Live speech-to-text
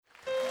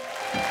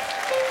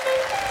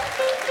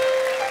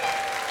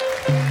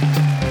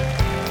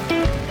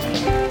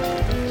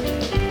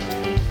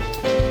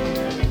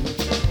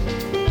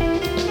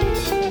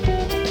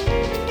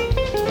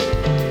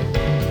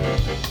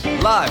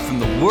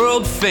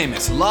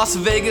world-famous Las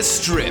Vegas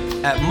Strip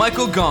at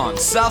Michael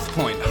Gaughan's South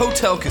Point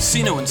Hotel,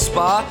 Casino, and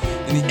Spa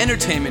in the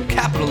entertainment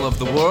capital of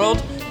the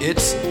world,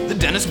 it's The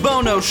Dennis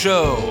Bono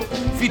Show,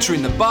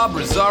 featuring the Bob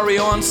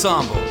Rosario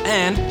Ensemble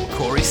and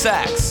Corey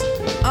Sachs.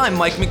 I'm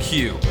Mike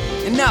McHugh,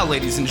 and now,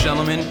 ladies and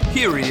gentlemen,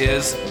 here he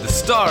is, the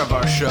star of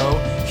our show.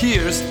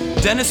 Here's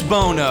Dennis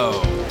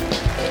Bono.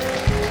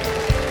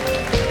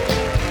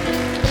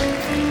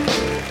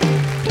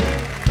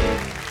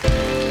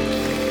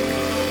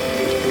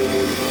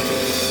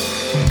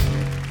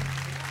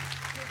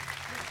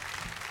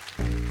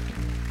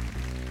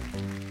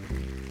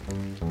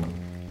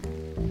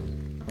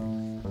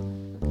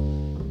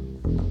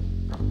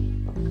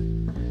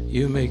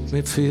 You make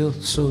me feel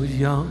so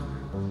young.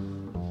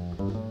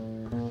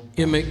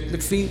 You make me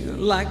feel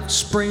like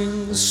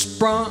spring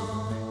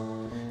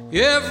sprung.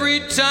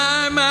 Every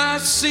time I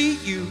see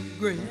you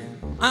grin,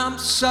 I'm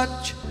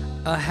such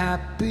a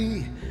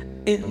happy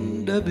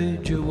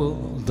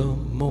individual. The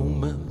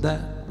moment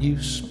that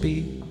you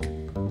speak,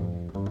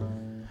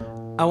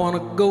 I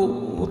wanna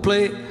go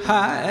play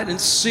hide and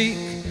seek.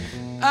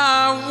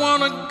 I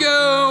wanna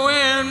go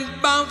and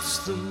bounce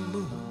the moon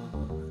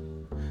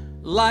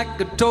like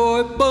a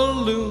toy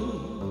balloon.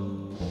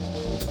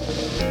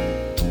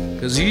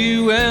 'Cause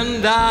you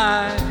and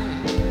I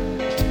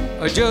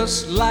are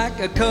just like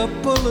a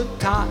couple of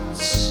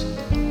tots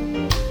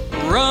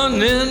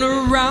running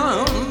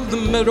around the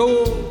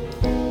meadow,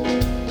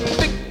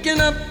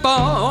 picking up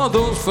all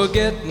those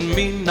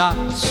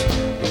forget-me-nots.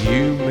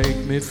 You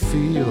make me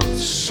feel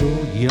so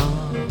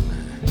young.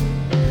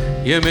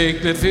 You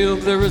make me feel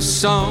there are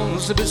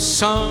songs to be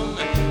sung,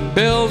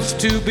 bells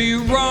to be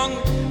rung,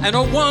 and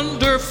a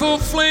wonderful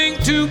fling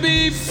to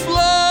be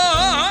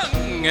flung.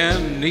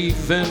 And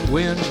even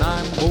when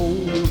I'm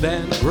old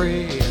and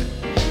gray,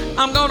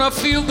 I'm gonna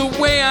feel the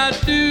way I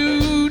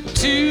do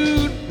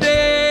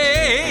today.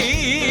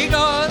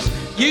 'Cause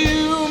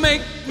you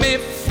make me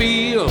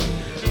feel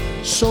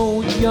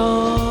so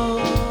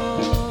young.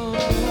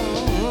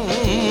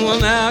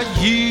 Now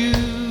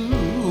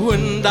you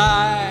and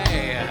I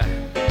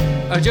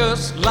are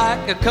just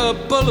like a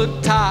couple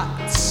of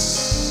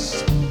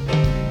tots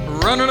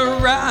running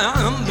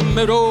around the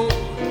meadow,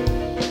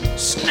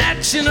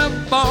 snatching up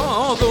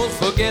all those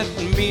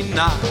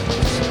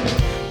forget-me-nots.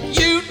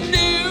 You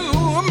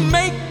do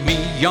make me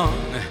young.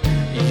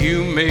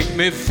 You make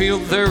me feel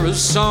there are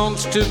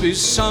songs to be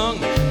sung,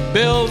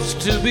 bells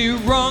to be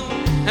rung,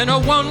 and a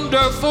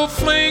wonderful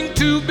fling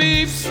to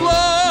be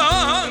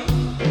flung.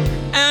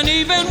 And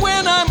even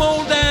when I'm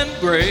old and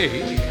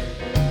gray,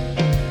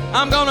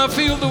 I'm gonna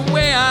feel the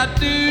way I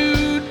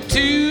do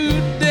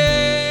today.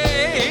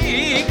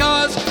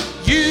 'Cause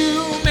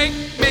you make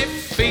me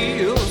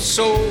feel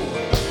so,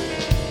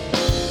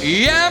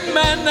 yeah,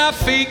 man, I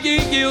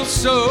feel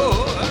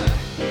so.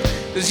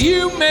 'Cause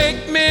you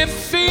make me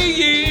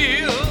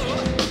feel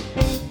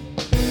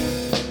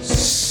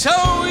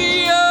so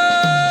young.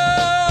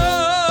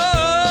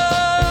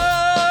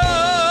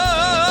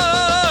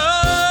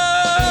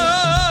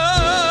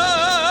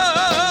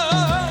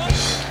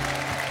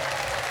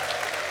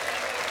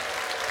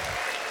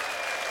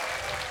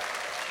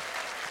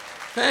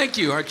 Thank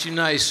you. Aren't you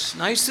nice?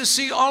 Nice to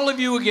see all of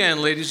you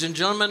again, ladies and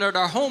gentlemen, at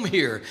our home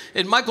here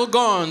at Michael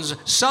Gaughan's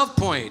South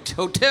Point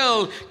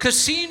Hotel,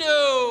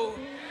 Casino.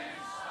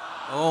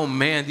 Oh,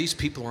 man, these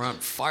people are on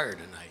fire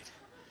tonight.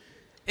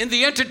 In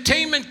the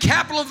entertainment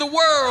capital of the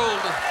world.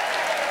 That's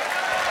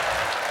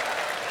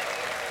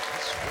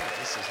right.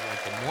 This is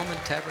like the Mormon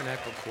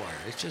Tabernacle Choir.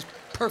 It's just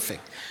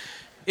perfect.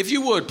 If you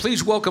would,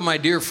 please welcome my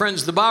dear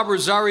friends, the Bob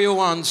Rosario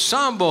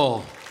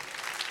Ensemble.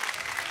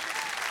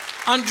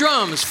 On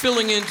drums,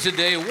 filling in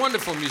today, a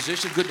wonderful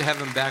musician. Good to have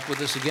him back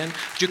with us again.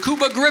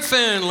 Jacuba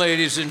Griffin,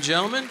 ladies and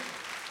gentlemen.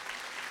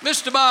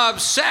 Mr.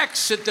 Bob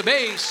Sachs at the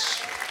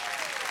bass.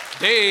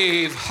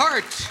 Dave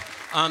Hart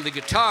on the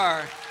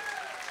guitar.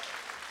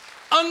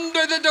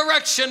 Under the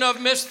direction of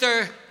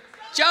Mr.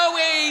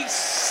 Joey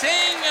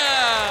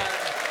Singer.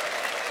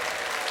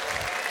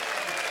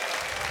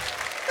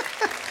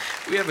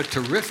 We have a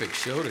terrific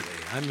show today.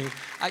 I mean,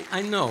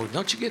 I know,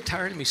 don't you get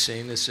tired of me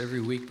saying this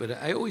every week, but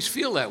I always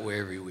feel that way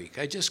every week.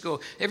 I just go,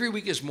 every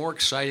week is more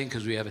exciting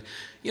because we have,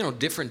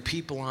 different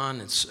people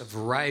on. It's a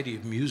variety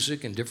of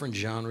music and different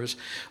genres.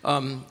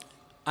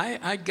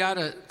 I got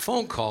a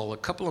phone call a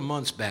couple of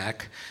months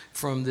back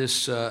from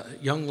this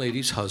young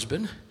lady's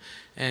husband,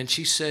 and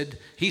he said,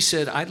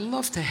 I'd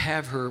love to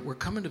have her, we're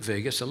coming to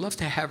Vegas, I'd love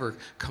to have her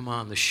come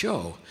on the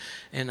show.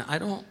 And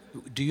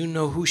do you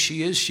know who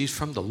she is? She's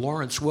from the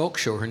Lawrence Welk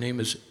Show. Her name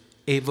is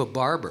Ava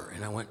Barber.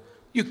 And I went,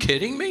 you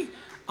kidding me?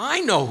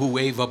 I know who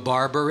Ava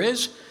Barber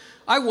is.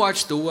 I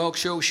watched the Welk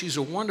Show. She's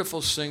a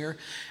wonderful singer,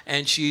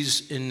 and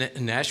she's in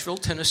Nashville,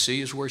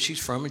 Tennessee is where she's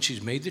from, and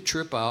she's made the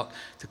trip out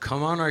to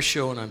come on our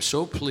show, and I'm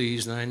so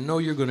pleased, and I know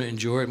you're going to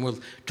enjoy it, and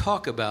we'll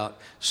talk about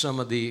some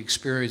of the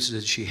experiences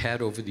that she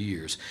had over the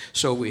years.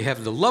 So we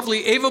have the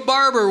lovely Ava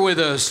Barber with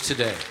us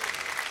today.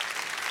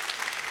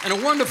 And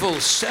a wonderful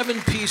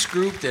 7-piece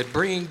group that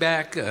bringing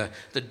back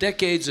the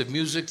decades of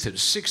music to the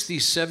 60s,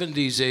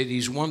 70s,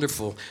 80s,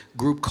 wonderful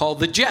group called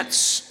the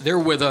Jets. They're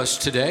with us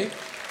today.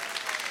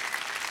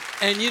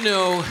 And you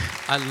know,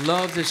 I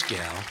love this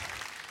gal,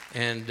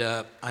 and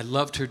I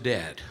loved her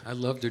dad. I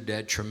loved her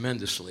dad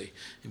tremendously.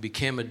 He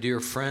became a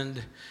dear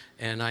friend,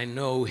 and I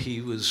know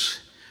he was...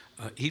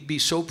 he'd be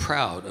so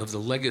proud of the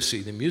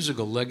legacy, the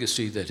musical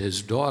legacy that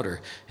his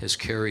daughter has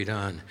carried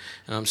on.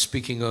 And I'm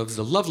speaking of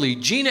the lovely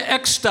Gina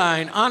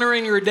Eckstine,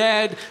 honoring her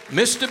dad,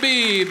 Mr.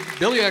 B,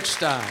 Billy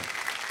Eckstine.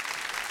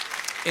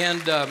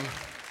 And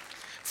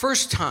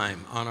first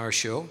time on our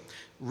show,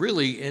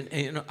 really,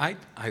 and I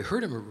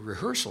heard him at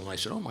rehearsal, and I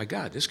said, oh my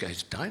God, this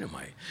guy's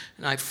dynamite.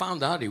 And I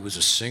found out he was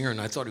a singer, and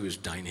I thought he was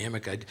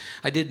dynamic.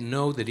 I didn't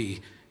know that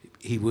he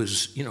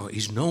was, you know,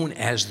 he's known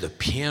as the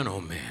Piano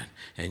Man,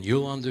 and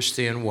you'll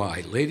understand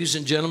why. Ladies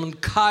and gentlemen,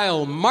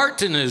 Kyle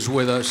Martin is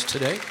with us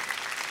today.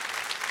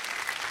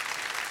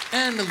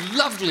 And a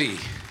lovely,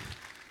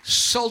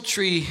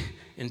 sultry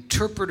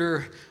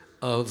interpreter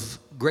of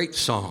great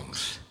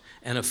songs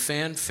and a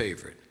fan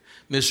favorite,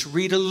 Miss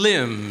Rita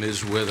Lim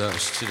is with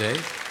us today.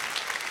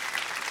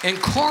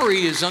 And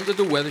Corey is under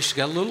the weather. She's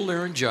got a little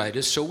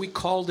laryngitis, so we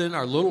called in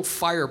our little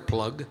fire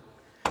plug.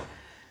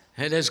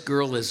 And this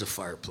girl is a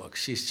fire plug.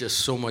 She's just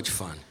so much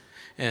fun.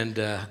 And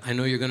I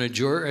know you're going to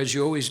enjoy her, as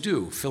you always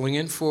do. Filling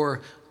in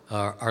for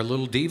our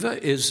little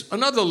diva is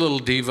another little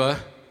diva,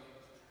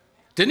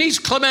 Denise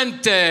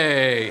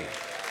Clemente.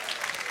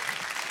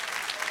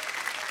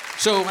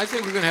 So I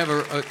think we're going to have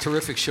a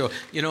terrific show.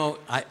 You know,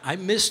 I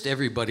missed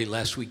everybody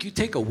last week. You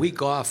take a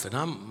week off, and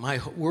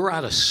we're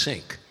out of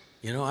sync.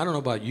 You know, I don't know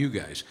about you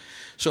guys.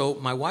 So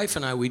my wife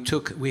and I,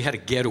 we had a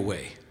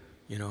getaway,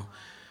 you know.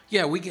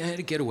 Yeah, we had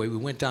a getaway. We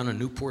went down to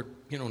Newport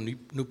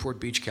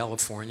Beach,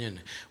 California, and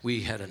we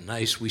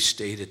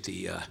stayed at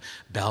the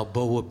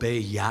Balboa Bay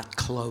Yacht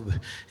Club,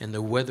 and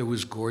the weather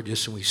was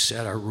gorgeous, and we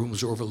sat, our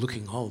rooms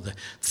overlooking all the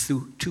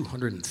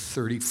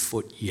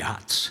 230-foot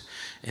yachts,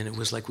 and it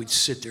was like we'd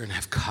sit there and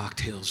have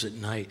cocktails at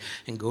night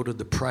and go to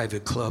the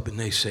private club, and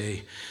they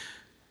say,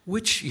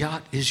 which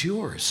yacht is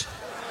yours?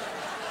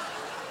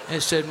 And I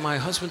said, my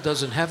husband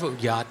doesn't have a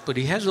yacht, but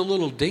he has a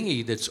little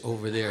dinghy that's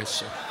over there,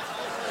 so...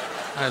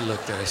 I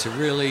looked at it. I said,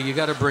 really? You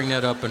got to bring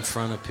that up in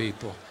front of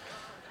people.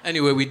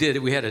 Anyway, we did it.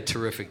 We had a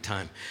terrific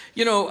time.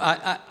 You know,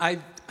 I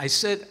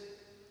said,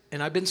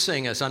 and I've been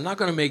saying this, I'm not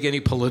going to make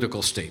any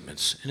political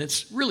statements. And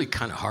it's really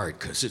kind of hard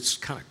because it's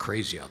kind of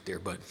crazy out there.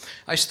 But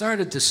I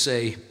started to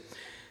say,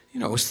 you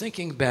know, I was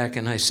thinking back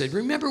and I said,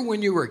 remember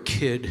when you were a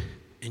kid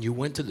and you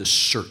went to the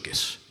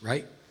circus,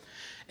 right?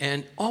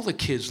 And all the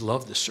kids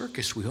loved the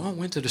circus. We all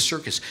went to the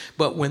circus.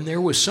 But when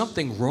there was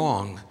something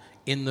wrong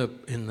in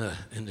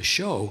the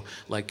show,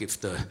 like if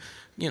the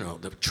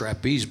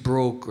trapeze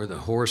broke or the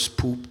horse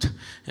pooped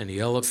and the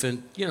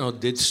elephant, you know,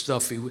 did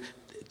stuff,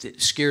 it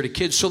scared the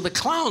kids. So the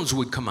clowns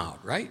would come out,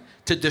 right?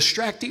 To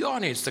distract the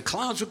audience. The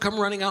clowns would come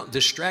running out and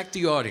distract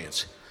the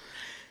audience.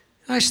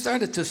 And I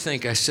started to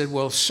think, I said,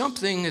 well,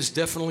 something is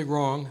definitely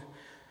wrong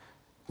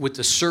with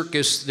the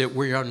circus that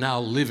we are now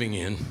living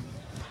in,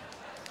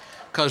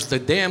 because the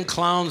damn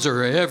clowns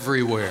are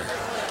everywhere.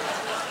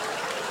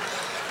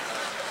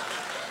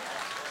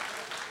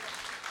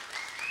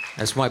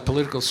 That's my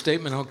political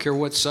statement. I don't care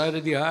what side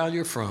of the aisle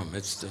you're from.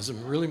 It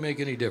doesn't really make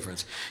any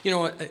difference. You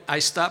know, I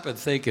stop and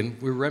think,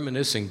 and we're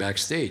reminiscing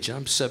backstage.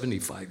 I'm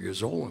 75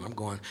 years old, and I'm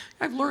going,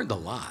 I've learned a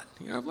lot.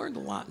 You know, I've learned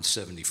a lot in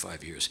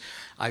 75 years.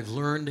 I've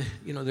learned,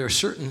 you know, there are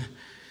certain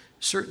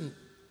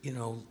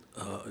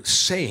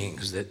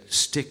sayings that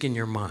stick in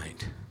your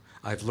mind.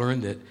 I've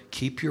learned that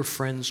keep your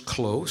friends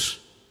close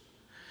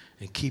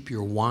and keep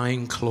your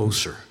wine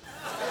closer,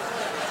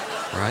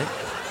 right?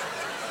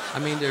 I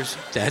mean,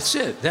 that's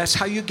it. That's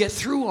how you get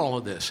through all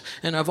of this.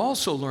 And I've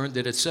also learned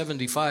that at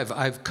 75,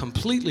 I've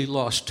completely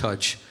lost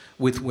touch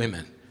with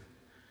women.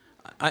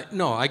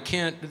 I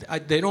can't,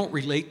 they don't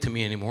relate to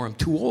me anymore. I'm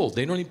too old.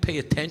 They don't even pay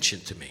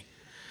attention to me.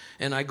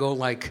 And I go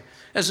like,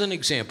 as an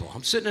example,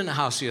 I'm sitting in the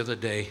house the other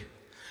day.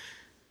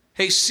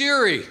 Hey,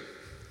 Siri.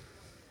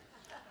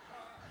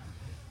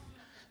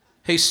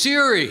 Hey,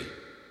 Siri.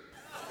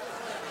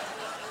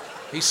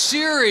 Hey,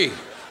 Siri.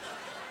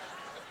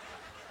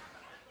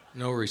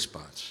 No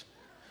response.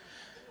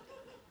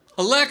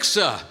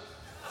 Alexa.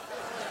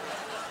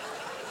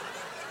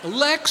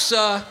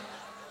 Alexa.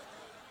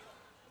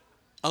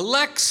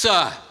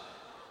 Alexa.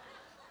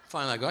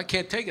 Finally, I go, I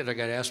can't take it. I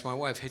got to ask my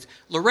wife. Hey,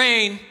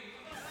 Lorraine.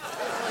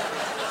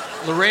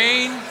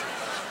 Lorraine.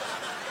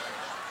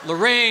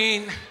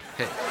 Lorraine.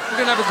 Okay, we're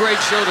going to have a great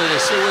show today.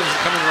 See what's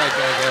coming right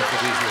back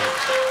after these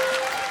words.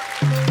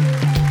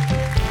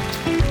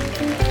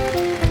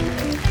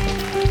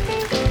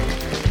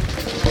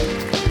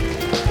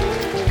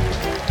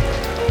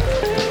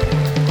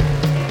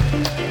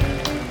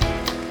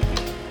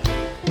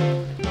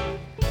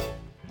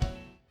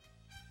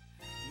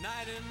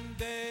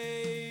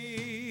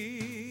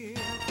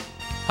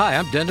 Hi,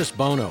 I'm Dennis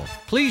Bono.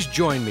 Please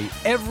join me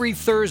every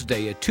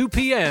Thursday at 2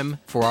 p.m.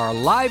 for our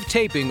live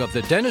taping of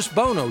The Dennis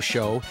Bono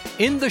Show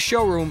in the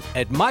showroom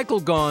at Michael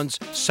Gaughan's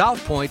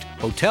South Point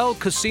Hotel,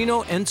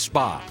 Casino, and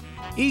Spa.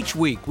 Each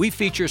week, we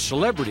feature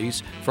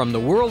celebrities from the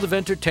world of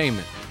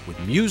entertainment with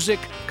music,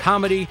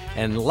 comedy,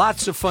 and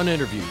lots of fun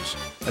interviews.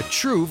 A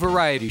true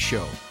variety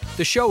show.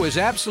 The show is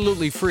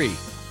absolutely free.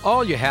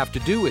 All you have to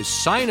do is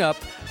sign up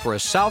for a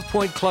South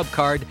Point Club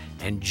card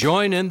and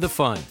join in the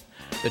fun.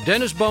 The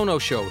Dennis Bono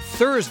Show,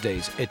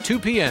 Thursdays at 2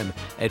 p.m.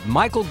 at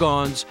Michael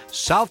Gaughan's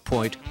South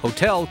Point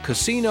Hotel,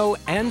 Casino,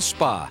 and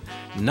Spa,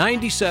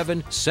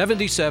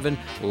 9777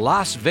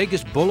 Las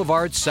Vegas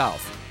Boulevard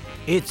South.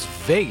 It's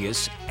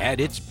Vegas at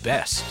its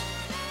best.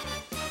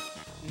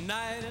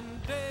 Night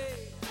and day,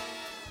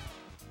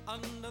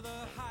 under the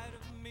height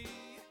of me.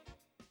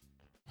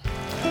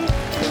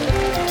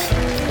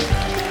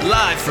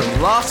 Live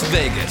from Las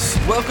Vegas,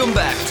 welcome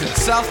back to the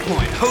South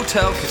Point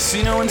Hotel,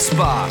 Casino, and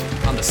Spa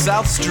on the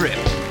South Strip.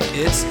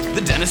 It's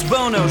the Dennis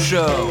Bono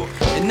Show.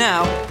 And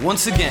now,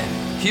 once again,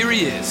 here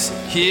he is.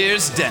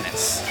 Here's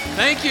Dennis.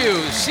 Thank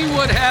you. See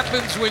what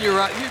happens when you're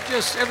out.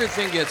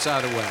 Everything gets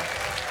out of whack.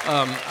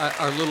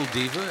 Our little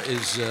diva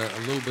is a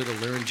little bit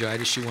of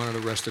laryngitis. She wanted a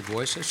rested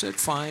voice. I said,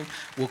 fine,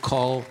 we'll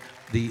call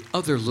the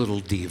other little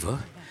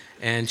diva.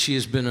 And she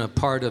has been a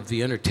part of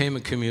the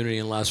entertainment community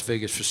in Las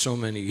Vegas for so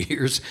many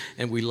years,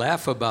 and we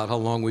laugh about how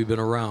long we've been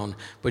around,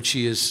 but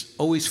she is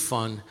always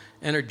fun,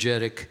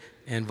 energetic,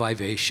 and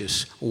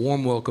vivacious. A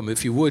warm welcome,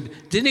 if you would,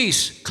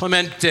 Denise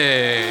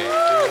Clemente.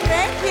 Woo,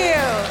 thank you.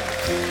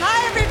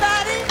 Hi,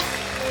 everybody.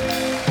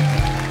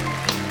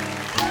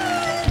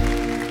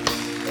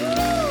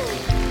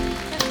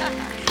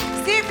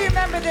 See if you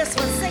remember this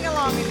one. Sing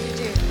along if you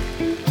do.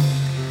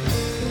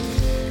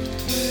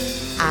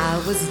 I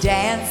was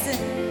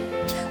dancing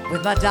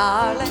with my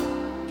darling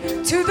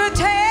to the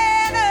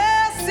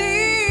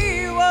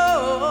Tennessee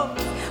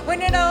waltz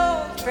when an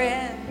old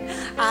friend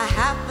I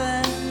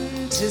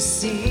happened to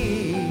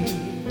see,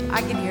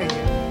 I can hear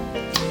you,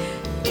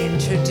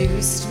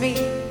 introduced me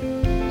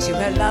to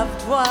her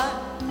loved one,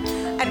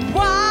 and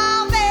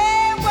while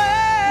they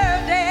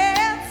were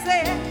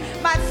dancing,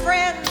 my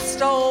friend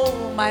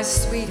stole my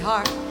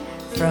sweetheart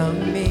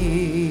from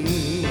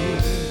me.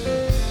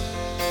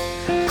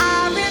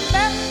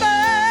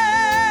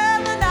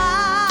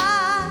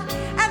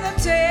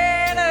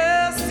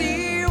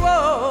 Tennessee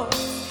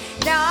waltz.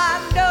 Now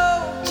I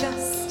know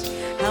just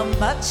how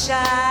much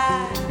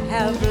I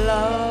have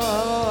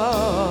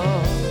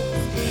lost.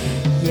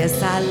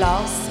 Yes, I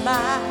lost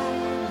my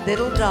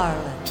little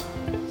darling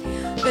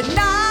the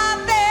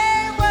night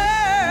they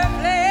were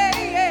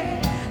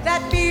playing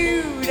that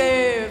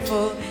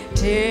beautiful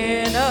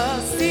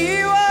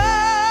Tennessee waltz.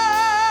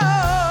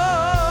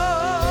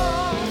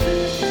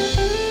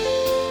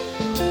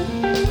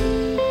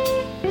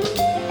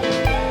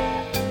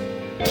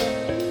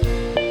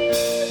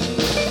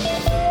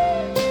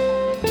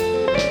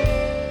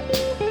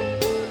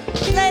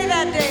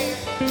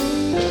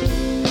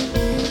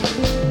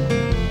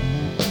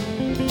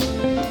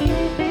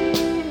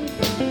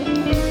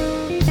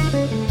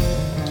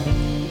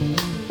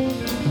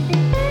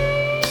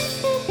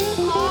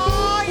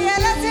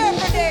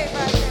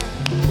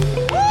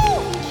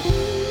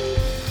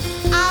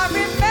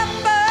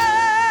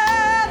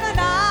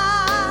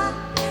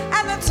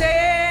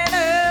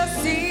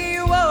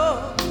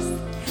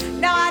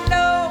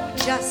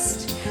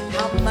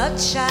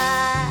 Much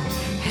I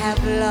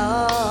have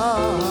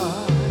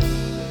lost.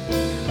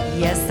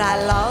 Yes,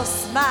 I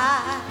lost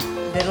my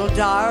little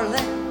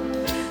darling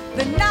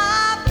the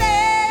night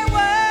they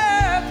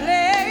were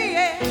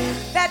playing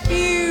that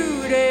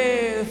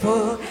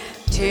beautiful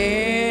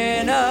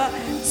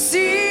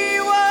Tennessee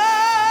waltz.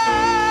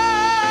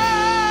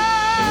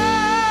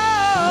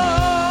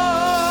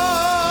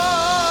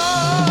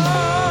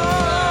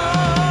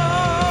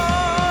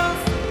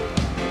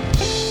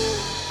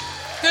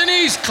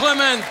 Denise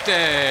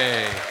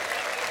Clemente.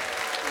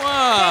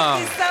 Wow.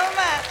 Thank you so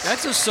much.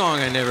 That's a song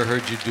I never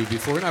heard you do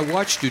before, and I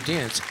watched you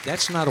dance.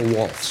 That's not a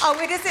waltz. Oh,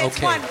 it is. It's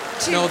okay. 1,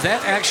 2. No,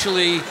 that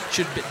actually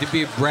should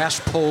be a brass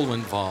pole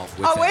involved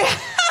with Oh, wait.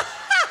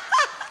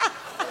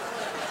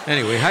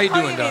 Anyway, how you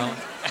doing, you darling?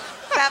 mean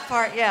that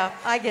part, yeah.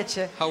 I get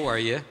you. How are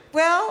you?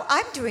 Well,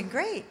 I'm doing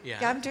great.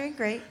 Yeah. I'm doing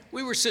great.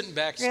 We were sitting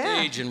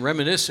backstage and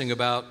reminiscing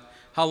about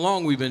how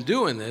long we've been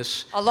doing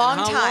this. A long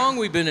and time. How long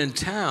we've been in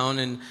town.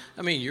 And,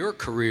 I mean, your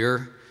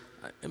career,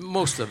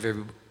 most of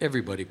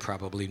everybody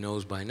probably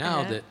knows by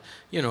now that,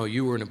 you know,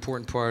 you were an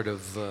important part of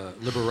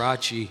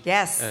Liberace.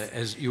 Yes.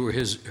 As you were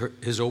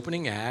his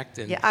opening act.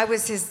 And Yeah, I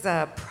was his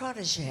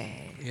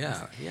protege.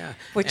 Yeah, yeah.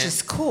 Which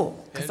is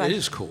cool. It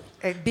is cool.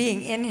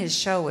 Being in his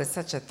show was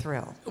such a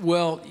thrill.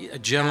 Well, a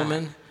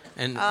gentleman.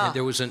 And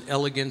there was an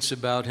elegance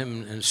about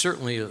him, and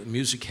certainly a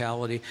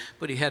musicality.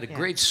 But he had a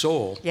great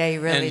soul. Yeah, he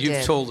really did. And you've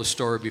did. told the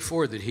story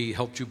before that he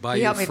helped you buy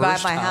He your helped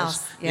first me buy my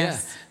house. house.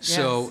 Yes. Yeah.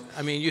 So,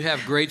 I mean, you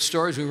have great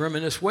stories. We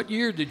reminisce. What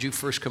year did you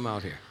first come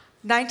out here?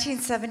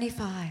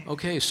 1975.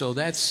 Okay, so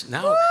that's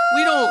now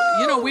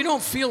we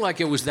don't feel like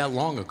it was that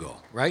long ago,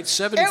 right?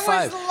 75.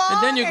 It was long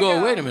and then you go,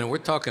 ago. wait a minute, we're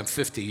talking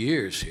 50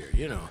 years here,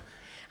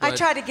 I But-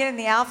 tried to get in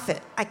the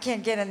outfit. I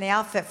can't get in the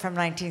outfit from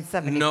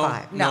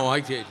 1975. No, I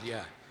did,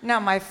 yeah. No,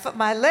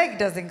 my leg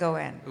doesn't go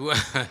in.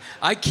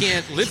 I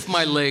can't lift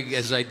my leg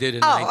as I did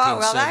in Oh,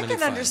 1975. well, I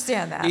can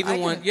understand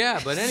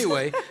that. But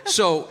anyway,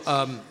 so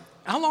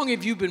how long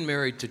have you been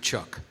married to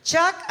Chuck?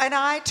 Chuck and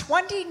I,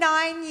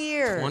 29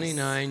 years.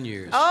 29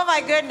 years. Oh,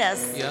 my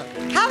goodness. Yeah.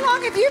 How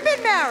long have you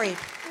been married?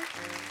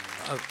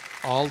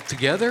 All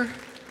together?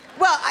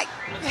 Well,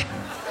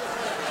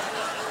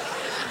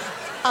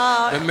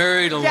 Been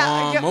married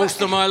most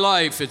of my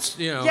life. It's,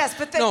 Yes,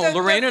 but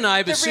Lorraine and I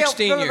have been the real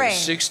 16 Lorraine. years.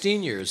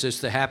 16 years. It's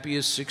the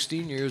happiest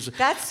 16 years.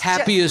 That's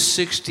happiest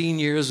 16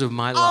 years of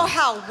my Oh, life.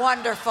 how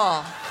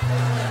wonderful.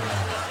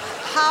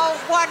 How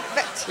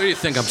wonderful. What do you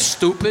think? I'm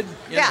stupid?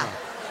 Yeah.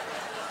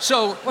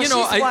 So, Well,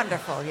 she's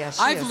wonderful. Yes,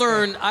 she I've is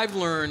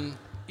learned,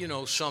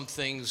 some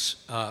things.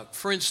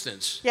 For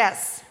instance, great.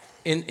 Yes.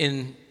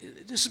 in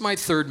this is my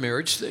third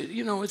marriage.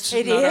 It's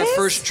It not our is?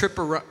 first trip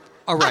around.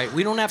 All right,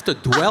 we don't have to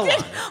dwell on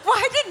it. Well,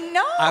 I didn't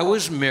know. I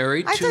was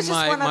married I to thought just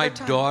one my other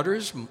time.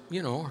 daughter's,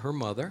 her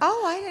mother.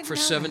 Oh, I didn't for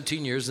know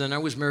 17 years. Then I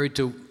was married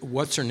to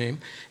what's her name,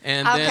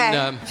 and Okay.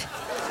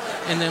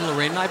 then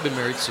Lorraine and I've been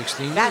married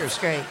 16 years. That's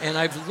great. And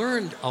I've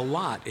learned a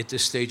lot at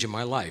this stage of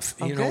my life.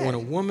 Oh, When a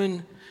good.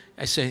 woman,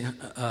 I say,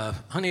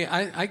 honey,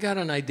 I got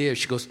an idea.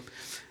 She goes,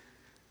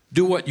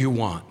 do what you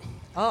want.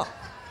 Oh.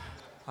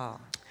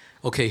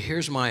 Okay,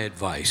 here's my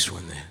advice.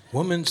 When the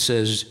woman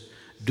says,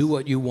 do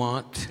what you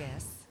want,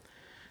 Yes.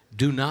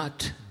 do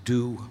not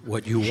do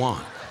what you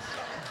want.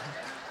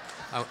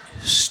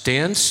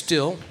 Stand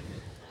still.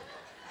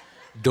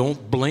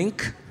 Don't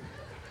blink.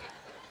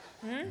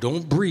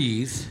 Don't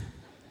breathe.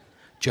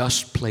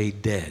 Just play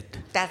dead.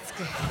 That's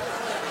good.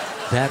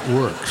 That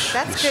works.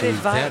 That's You good see,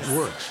 advice. That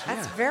works.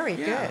 That's Yeah. very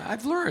Yeah, good.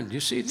 I've learned.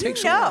 You see, it You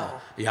takes know. a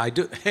while. Yeah, I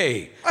do.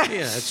 Hey, yeah,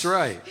 that's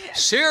right.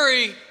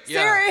 Siri.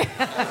 Yeah. Siri.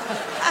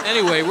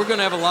 Anyway, we're going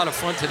to have a lot of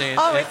fun today.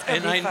 Oh, it's gonna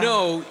and be I fun.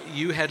 know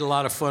you had a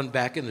lot of fun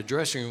back in the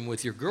dressing room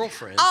with your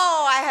girlfriend.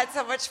 Oh, I had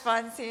so much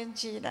fun seeing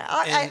Gina.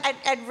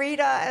 And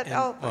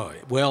Rita.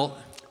 Well,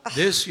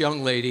 this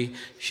young lady,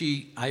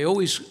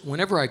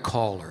 whenever I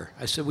call her,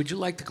 I said, would you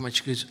like to come on?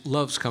 She goes,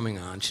 loves coming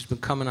on. She's been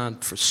coming on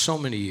for so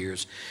many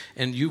years.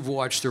 And you've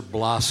watched her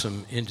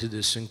blossom into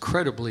this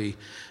incredibly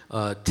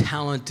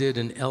talented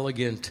and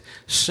elegant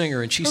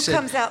singer. And she Who said,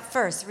 comes out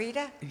first,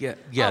 Rita?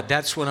 Yeah,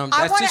 that's what I'm,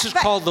 this is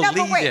but- called the no,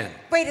 but lead-in.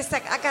 Wait a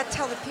second. I got to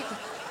tell the people.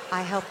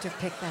 I helped her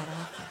pick that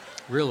outfit.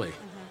 Really?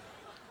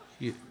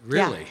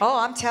 Really? Yeah. Oh,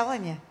 I'm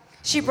telling you.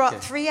 She brought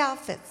Okay. 3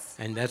 outfits.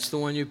 And that's the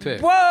one you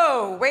picked?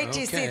 Whoa! Wait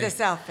till you see Okay.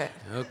 this outfit.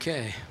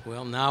 Okay.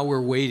 Well, now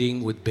we're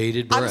waiting with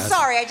bated breath. I'm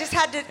sorry. I just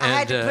had to. I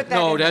had to put that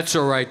no, in there. that's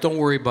all right. Don't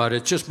worry about it.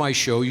 It's just my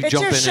show. You It's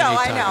jump your in show.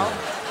 anytime.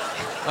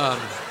 I know.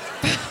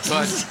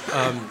 But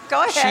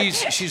Go ahead.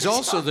 she's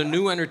also the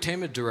new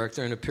entertainment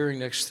director and appearing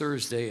next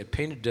Thursday at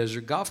Painted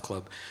Desert Golf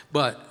Club.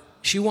 But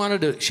she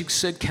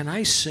said, can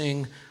I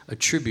sing a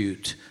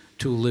tribute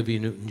to Olivia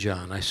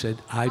Newton-John? I said,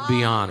 I'd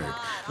be honored.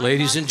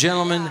 Ladies and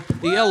gentlemen,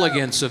 the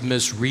elegance of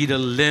Miss Rita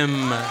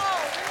Lim.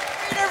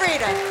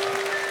 Rita.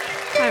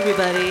 Hi,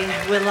 everybody.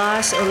 We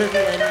lost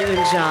Olivia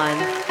Newton-John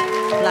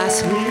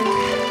last week.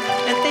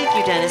 And thank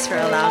you, Dennis, for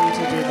allowing me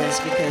to do this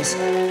because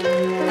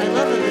I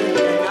love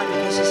Olivia, not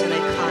because she's an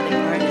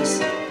iconic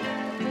artist,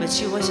 but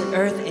she was an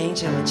earth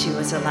angel when she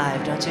was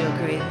alive. Don't you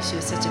agree? She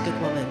was such a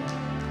good woman.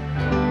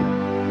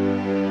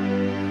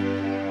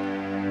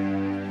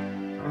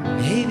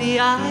 Maybe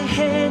I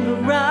hang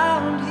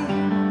around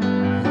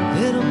here a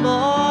little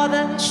more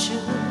than I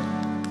should.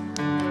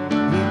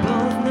 We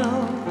both know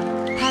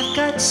I've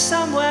got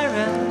somewhere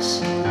else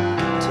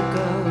to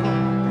go.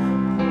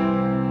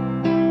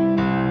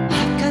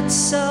 I've got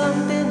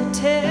something to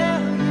tell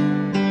you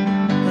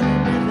that I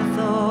never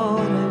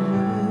thought I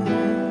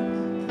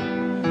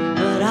would.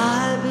 But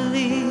I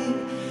believe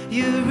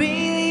you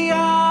really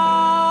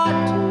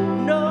ought to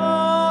know.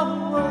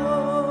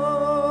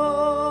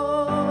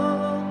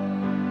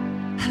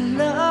 I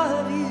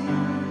love you.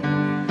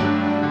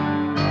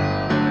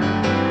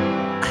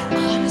 I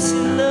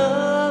honestly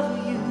love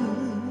you.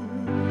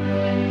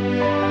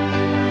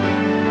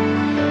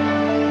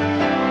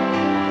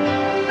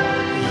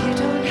 You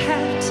don't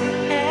have to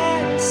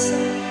answer.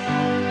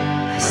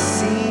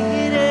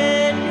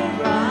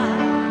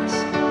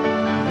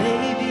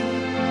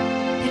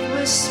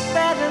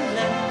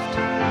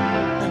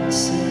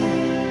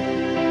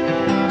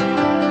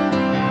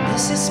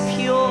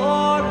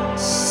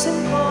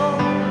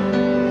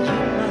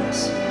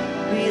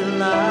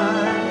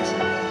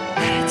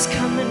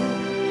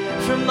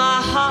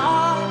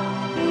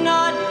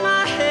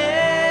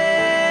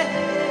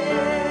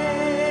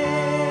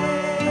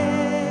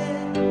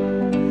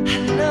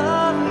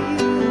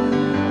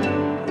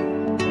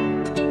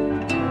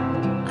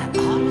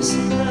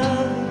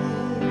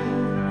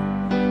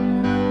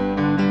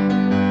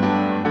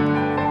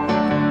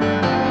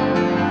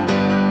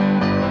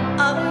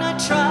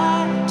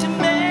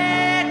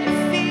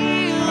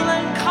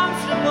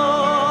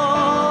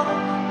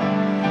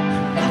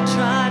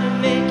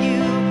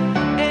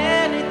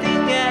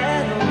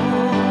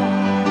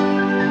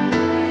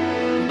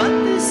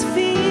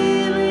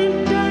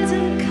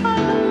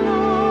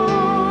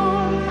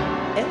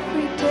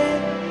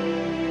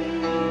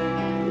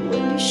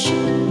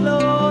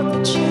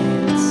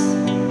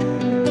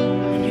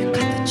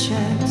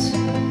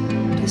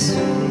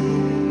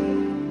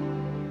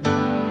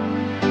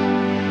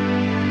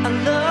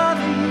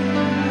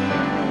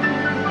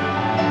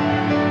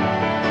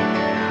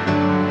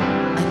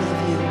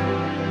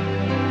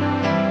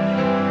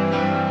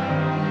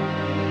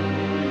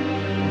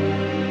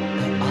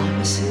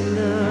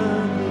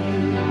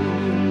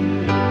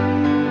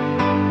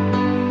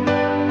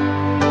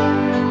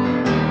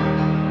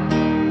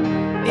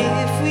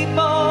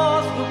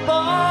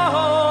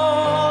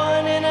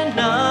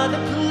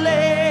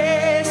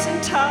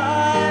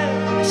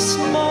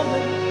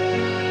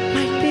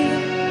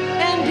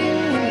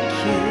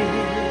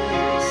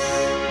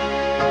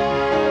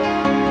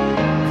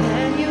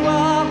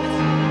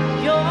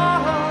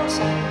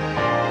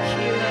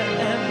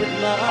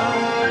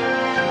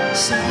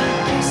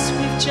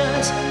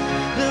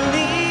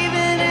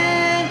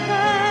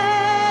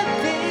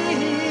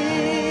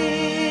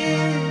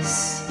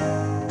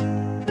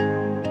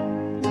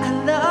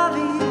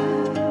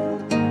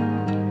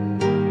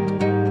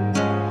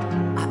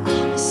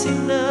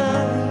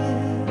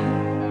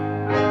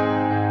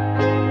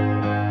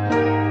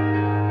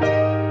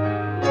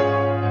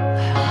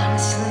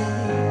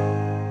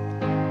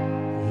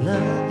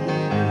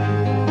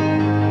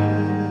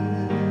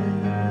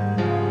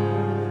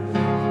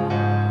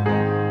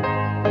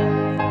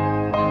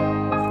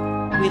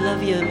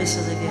 love you, Miss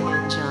Olivia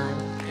Newton-John.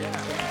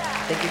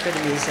 Thank you for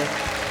the music.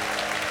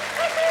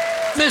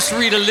 Miss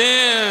Rita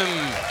Lim.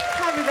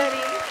 Hi, everybody.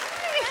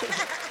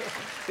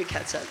 We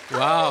catch up.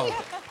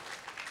 Wow.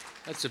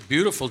 That's a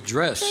beautiful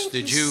dress.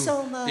 Thank you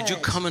so much. Did you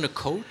come in a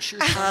coach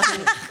or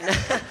something?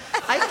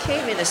 I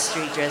came in a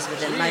street dress, but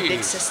then my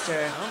big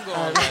sister, I'm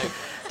going like,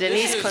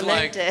 Denise this is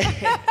Clemente,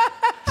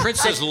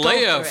 Princess Go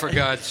Leia, for for it.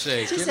 God's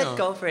sake. she you said know.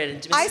 go for it. And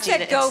Miss I said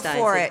Gina go Eckstine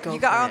for said, it. "Go You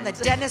got for on it."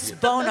 the Dennis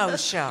Bono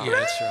show. Yeah,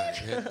 that's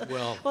right. Yeah,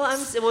 well,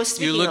 Well,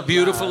 speaking you look of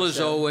beautiful love, as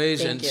so always,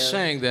 thank and you.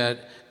 sang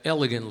that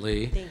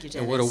elegantly. Thank you,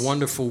 and what a Dennis.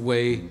 wonderful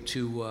way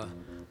to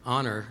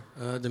honor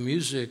the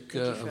music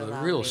you of for a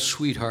allowing real me.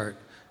 sweetheart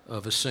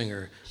of a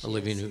singer,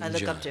 Olivia is. I Newton-John.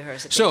 look up to her,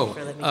 so thank you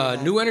for letting me do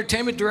that. new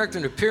entertainment director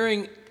and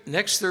appearing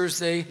next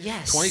Thursday,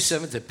 Yes.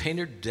 27th at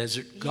Painter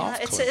Desert Golf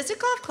It's Club. it's a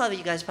golf club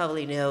you guys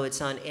probably know.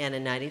 It's on Anna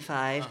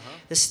 95.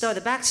 The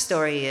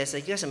backstory is,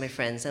 like, you guys are my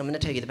friends. I'm going to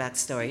tell you the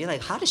backstory. You're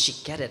like, how does she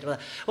get it?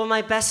 Well,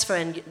 my best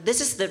friend,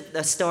 this is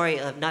the story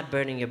of not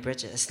burning your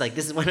bridges. Like,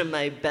 this is one of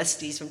my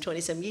besties from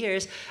 27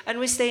 years, and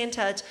we stay in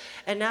touch.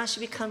 And now she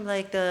become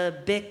like the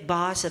big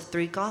boss of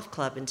 3 golf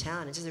club in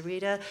town. And she said,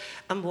 Rita,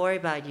 I'm worried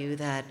about you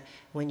that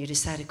when you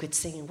decide to quit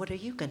singing, what are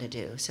you going to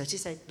do? So she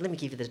said, let me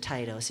give you the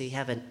title so you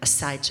have a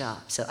side job.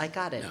 So I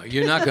got it. No,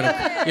 you're not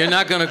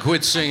gonna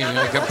quit singing.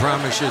 I can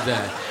promise you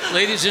that.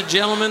 Ladies and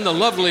gentlemen, the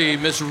lovely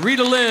Miss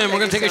Rita Lim. We're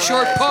gonna take a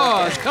short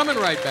pause. Coming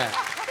right back.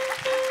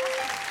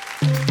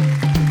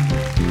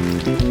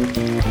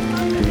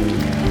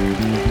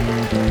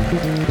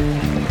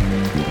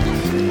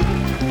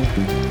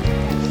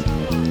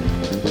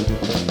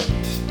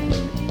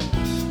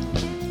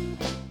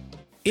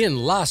 In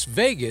Las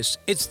Vegas,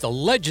 it's the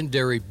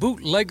legendary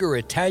Bootlegger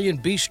Italian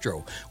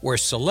Bistro, where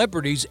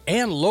celebrities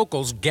and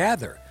locals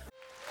gather.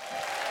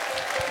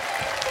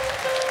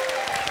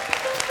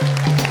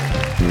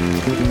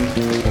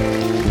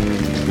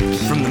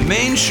 From the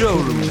main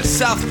showroom of the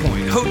South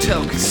Point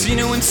Hotel,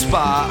 Casino, and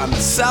Spa on the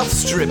South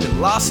Strip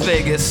in Las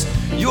Vegas,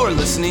 you're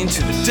listening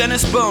to The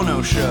Dennis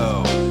Bono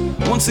Show.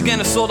 Once again,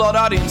 a sold-out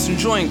audience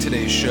enjoying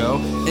today's show.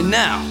 And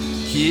now,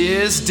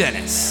 here's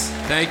Dennis.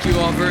 Thank you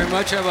all very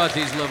much. How about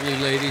these lovely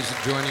ladies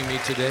joining me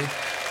today?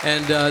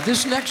 And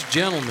this next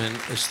gentleman,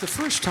 it's the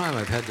first time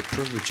I've had the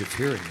privilege of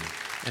hearing him.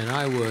 And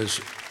I was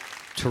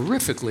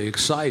terrifically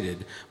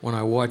excited when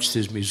I watched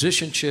his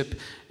musicianship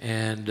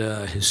and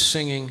his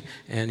singing.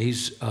 And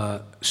he's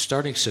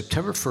starting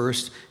September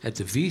 1st at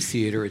the V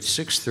Theater at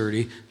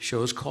 6:30. The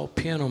show is called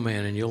Piano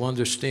Man, and you'll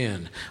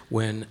understand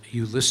when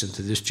you listen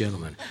to this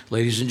gentleman.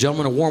 Ladies and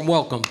gentlemen, a warm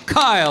welcome,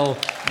 Kyle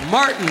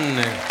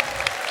Martin.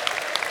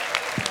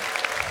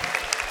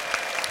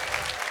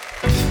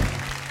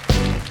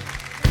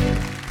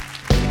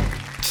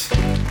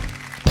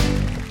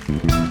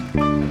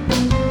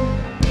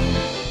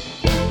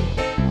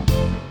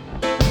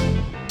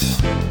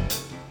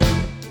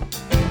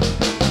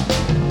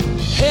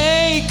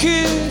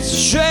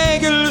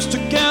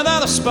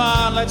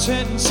 Spotlight's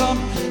hitting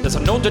something that's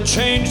known to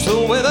change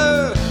the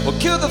weather. We'll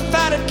kill the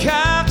fatted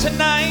calf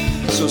tonight,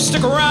 so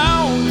stick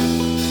around.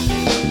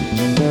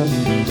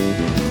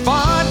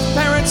 Find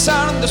parents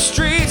out on the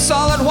street,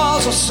 solid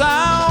walls of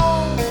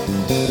sound.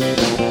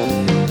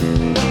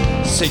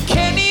 Say,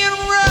 Kenny and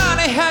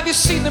Ronnie, have you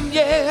seen them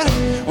yet?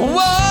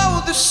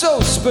 Whoa, they're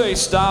so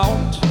spaced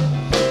out.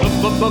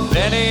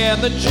 Benny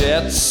and the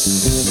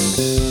Jets.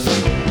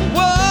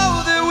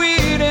 Whoa, they're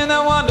weird and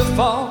they're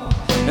wonderful.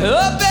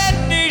 Oh,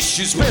 Benny,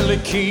 she's really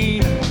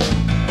keen.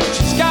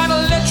 She's got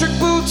electric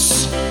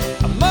boots,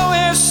 a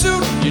mohair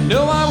suit. You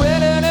know I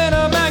read it in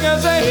a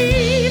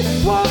magazine.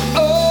 Whoa,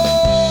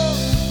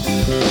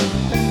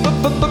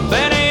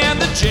 Benny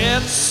and the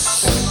Jets.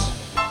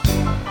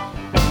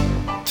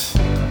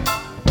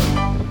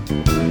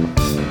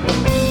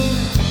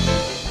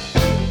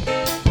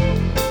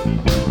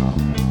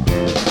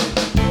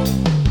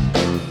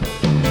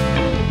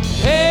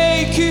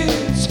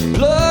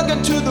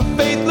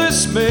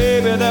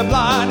 Maybe they're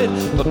blinded,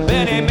 but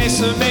Benny makes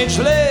them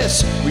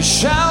ageless. We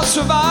shall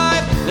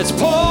survive. Let's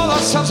pull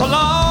ourselves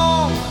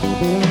along.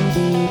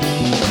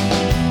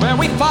 When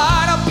we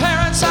fight our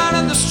parents out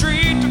in the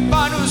street to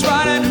find who's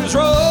right and who's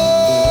wrong.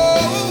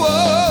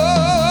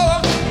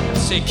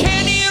 Say,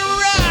 Kenny and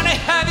Ronnie,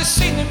 have you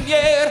seen them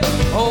yet?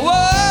 Oh,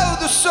 whoa,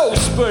 they're so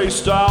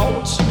spaced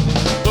out.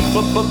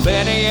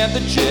 Benny and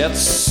the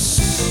Jets.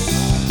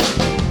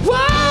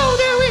 Whoa,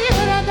 they're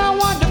weird and they're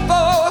wonderful.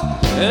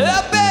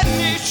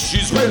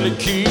 She's really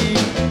keen.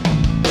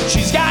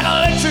 She's got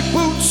electric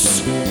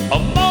boots, a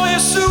mohair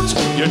suit.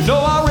 You know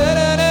I read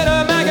it in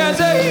a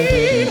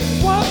magazine.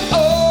 Whoa,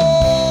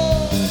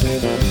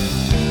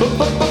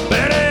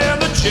 Benny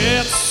and the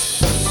Jets.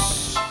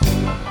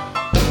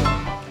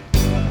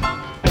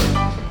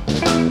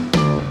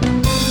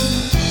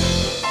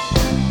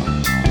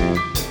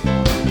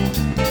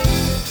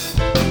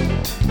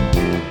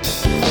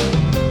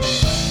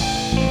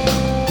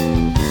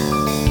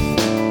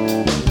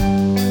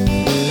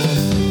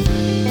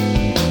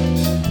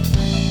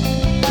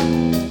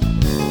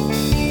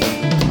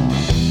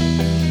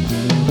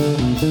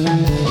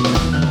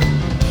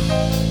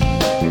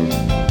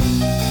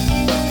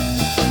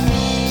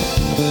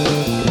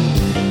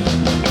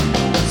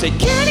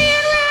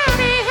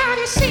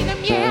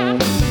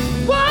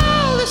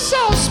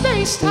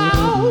 spaced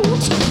out.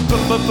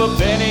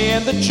 Benny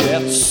and the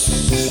Jets.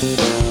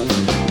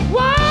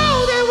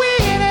 Wow, they're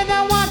weird and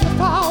they're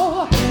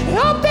wonderful.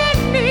 Oh,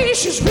 Benny,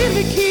 she's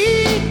really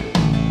keen.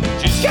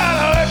 She's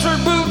got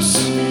electric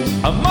boots,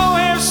 a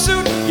mohair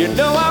suit. You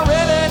know I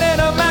read it in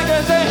a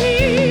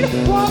magazine.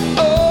 Whoa,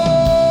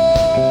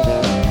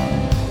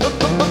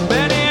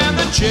 Benny and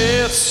the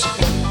Jets.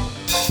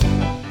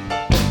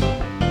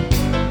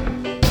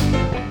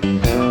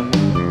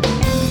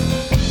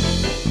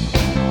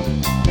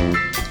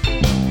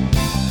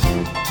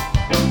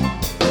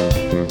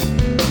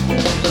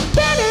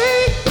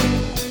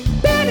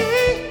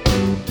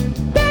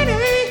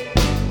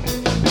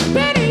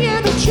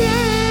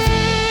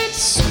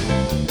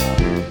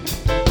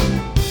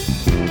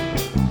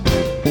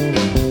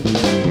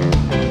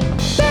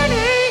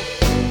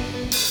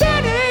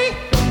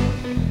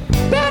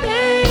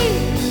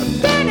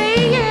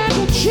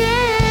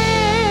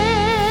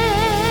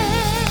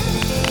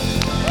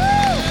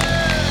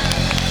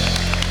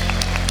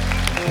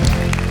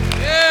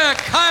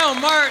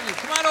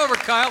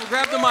 Kyle,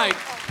 grab the mic.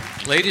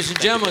 Ladies and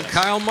gentlemen,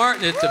 Kyle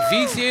Martin at the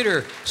V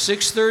Theater,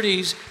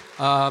 6:30s,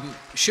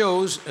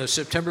 shows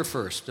September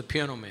 1st, The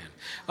Piano Man.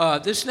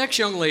 This next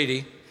young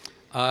lady,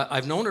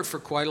 I've known her for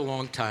quite a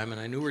long time,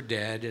 and I knew her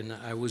dad, and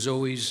I was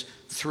always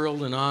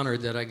thrilled and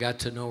honored that I got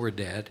to know her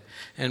dad.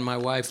 And my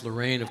wife,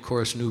 Lorraine, of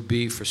course, knew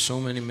B for so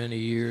many, many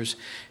years.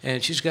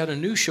 And she's got a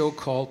new show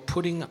called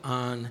Putting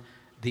on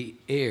the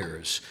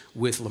Airs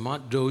with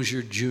Lamont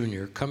Dozier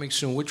Jr. coming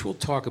soon, which we'll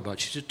talk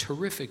about. She's a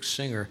terrific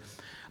singer.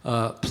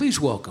 Please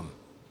welcome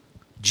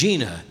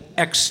Gina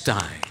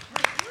Eckstine.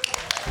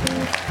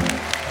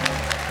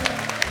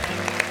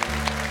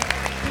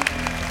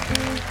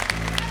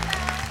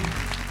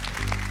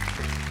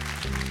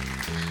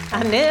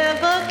 I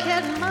never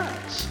cared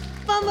much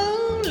for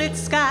moonlit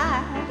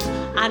skies.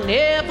 I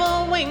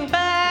never winked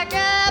back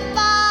at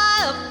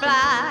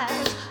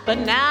fireflies. But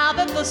now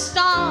that the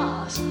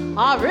stars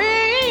are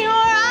in your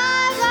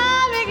eyes,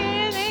 I'm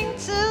beginning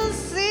to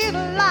see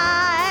the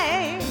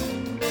light.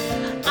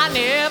 I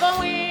never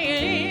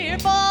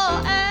went for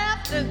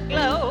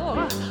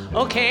afterglow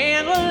or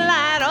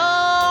candlelight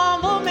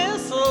on the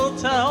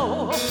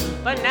mistletoe.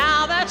 But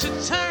now that you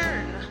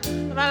turn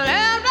my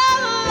lamp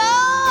low,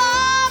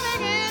 I'm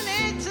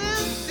beginning to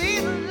see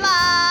the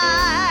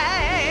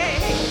light.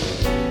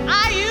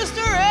 I used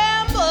to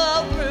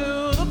ramble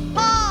through the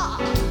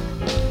park,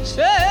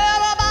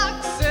 shadow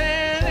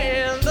boxing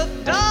in the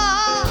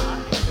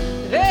dark.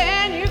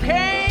 Then you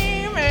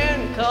came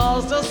and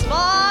caused a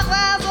spark.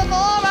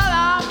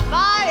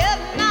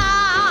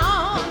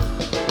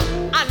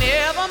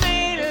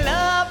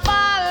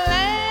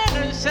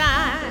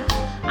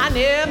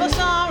 Never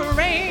saw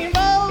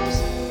rainbows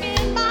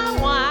in my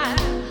wine.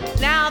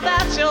 Now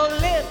that your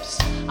lips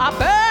are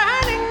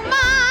burning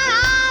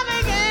mine, I'm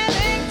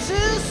beginning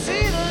to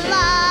see the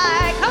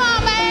light. Come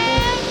on,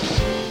 man.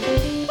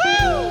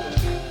 Woo!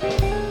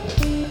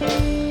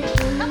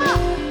 Come on.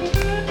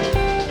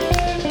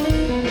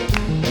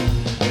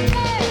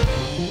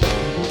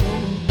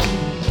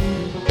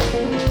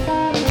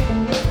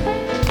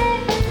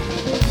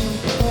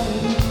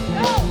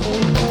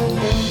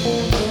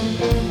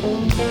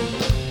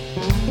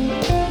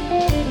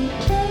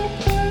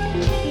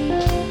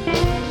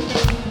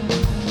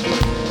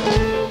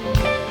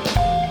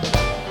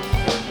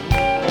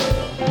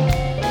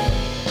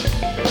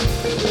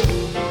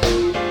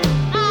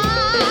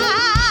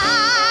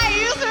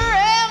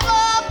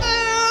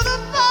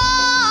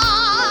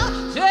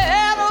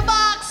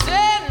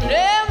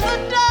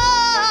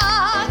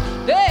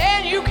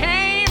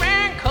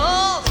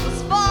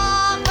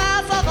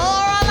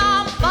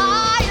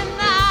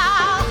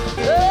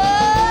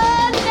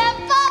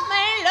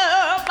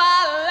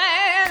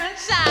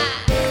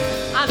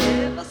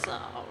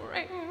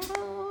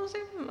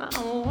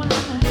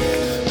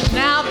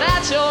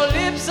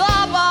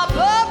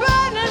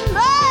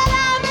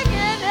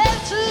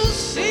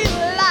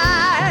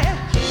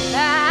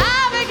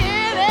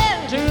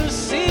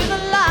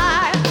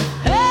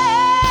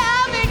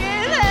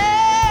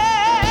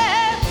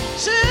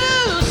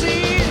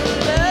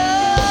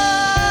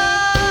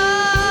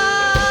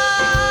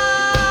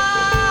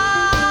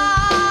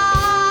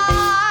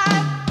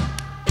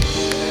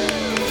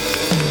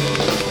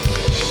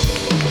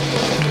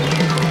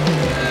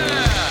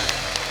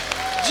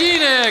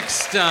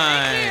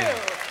 Eckstine.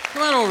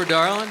 Come on over,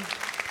 darling.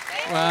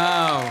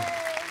 Wow.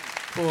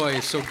 Boy,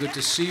 it's so good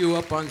to see you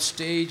up on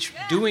stage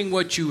doing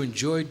what you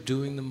enjoy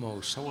doing the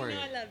most. How are you?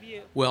 I love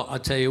you. Well, I'll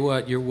tell you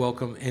what, you're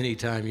welcome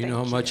anytime. You know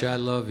how much I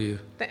love you.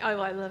 I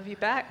love you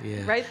back.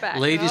 Yeah. Right back.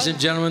 Ladies and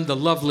gentlemen, the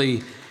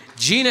lovely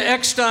Gina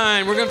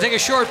Eckstine. We're going to take a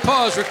short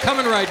pause. We're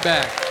coming right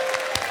back.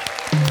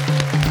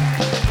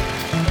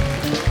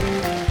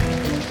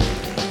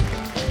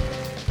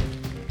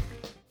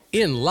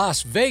 In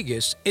Las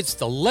Vegas, it's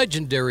the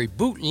legendary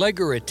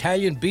Bootlegger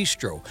Italian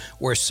Bistro,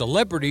 where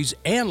celebrities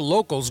and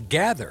locals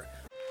gather.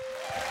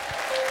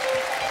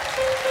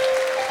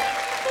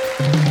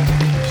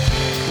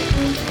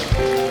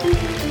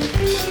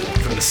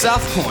 From the the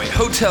South Point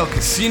Hotel,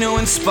 Casino,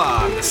 and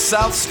Spa on the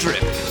South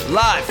Strip,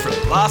 live from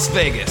Las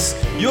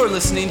Vegas. You're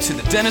listening to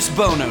The Dennis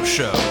Bono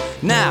Show.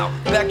 Now,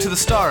 back to the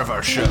star of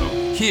our show.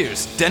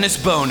 Here's Dennis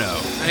Bono.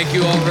 Thank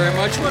you all very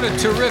much. What a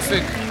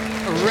terrific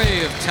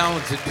array of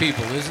talented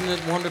people. Isn't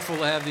it wonderful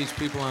to have these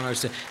people on our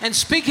stage? And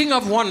speaking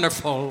of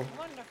wonderful,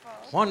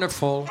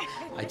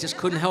 I just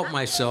couldn't help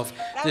myself.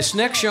 This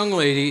next young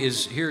lady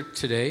is here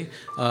today.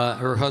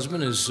 Her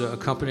husband is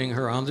accompanying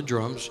her on the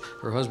drums,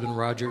 her husband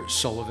Roger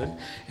Sullivan,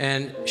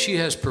 and she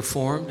has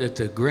performed at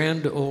the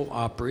Grand Ole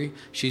Opry.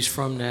 She's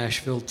from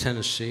Nashville,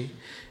 Tennessee,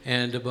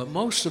 and but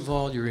most of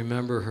all, you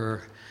remember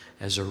her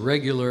as a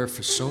regular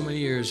for so many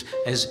years,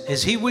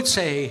 as he would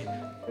say,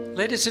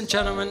 ladies and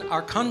gentlemen,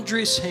 our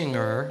country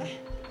singer.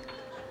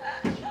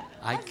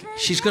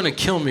 She's going to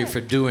kill me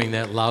for doing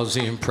that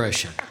lousy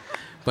impression.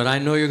 But I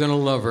know you're going to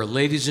love her.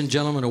 Ladies and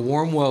gentlemen, a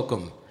warm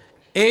welcome,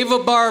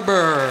 Ava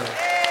Barber.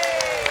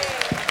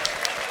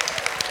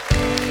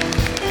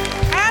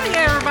 Howdy,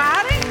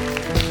 everybody.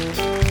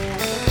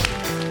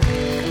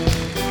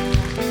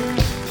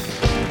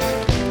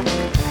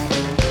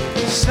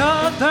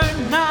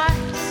 Southern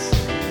nights.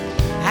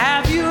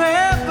 Have you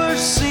ever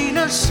seen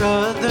a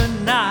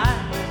southern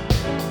night?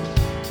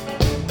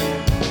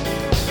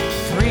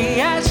 Free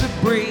as a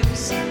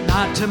breeze,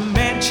 not to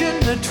mention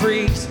the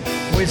trees,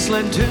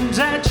 whistling tunes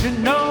that you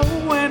know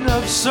and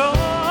of soul.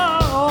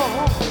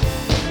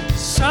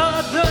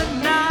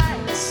 Southern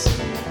nights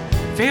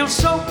feel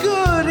so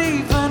good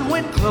even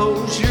when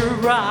close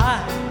your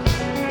eyes.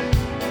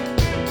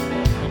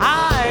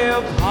 I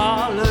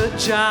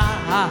apologize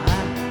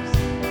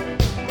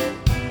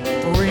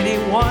for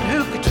anyone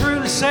who could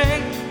truly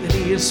say that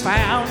he has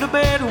found a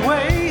better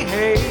way.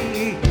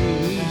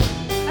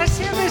 Let's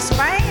hear this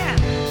band.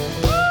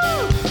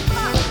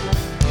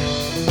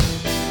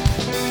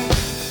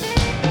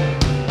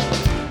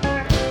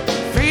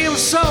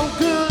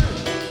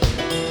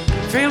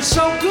 Feels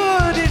so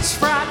good, it's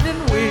frightening,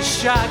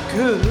 wish I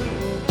could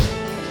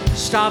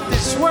stop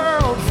this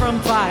world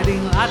from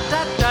fighting. La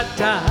da da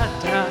da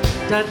da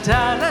da da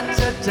da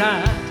da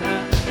da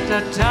da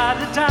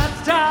da da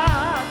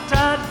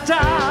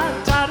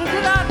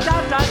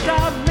da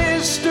da.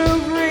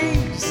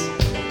 Mysteries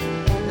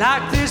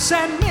like this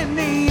and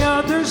many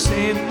others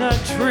in the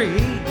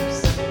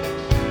trees,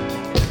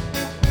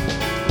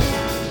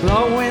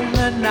 blowing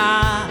the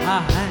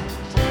night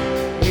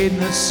in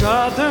the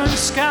southern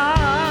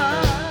skies.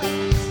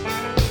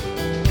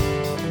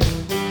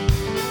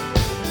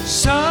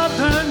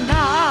 Southern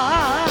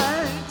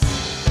nights.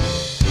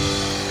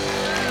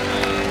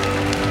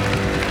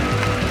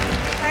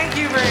 Thank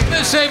you very much.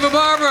 Miss Ava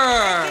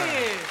Barber.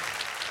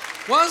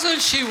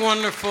 Wasn't she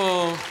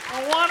wonderful?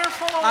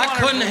 Wonderful. I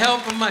couldn't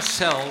help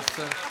myself.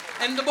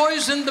 And the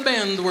boys in the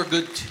band were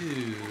good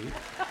too.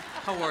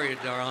 How are you,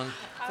 darling?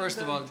 First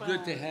of all,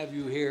 good to have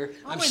you here.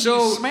 You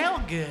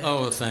smell good.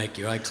 Oh, thank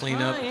you. I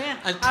clean up. Yeah.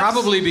 And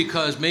probably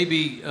because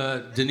maybe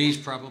Denise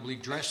probably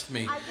dressed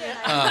me.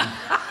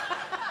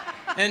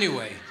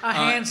 Anyway. My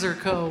hands are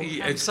cold.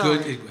 It's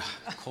good.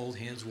 Cold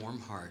hands,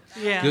 warm heart.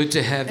 Yeah. Good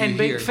to have you and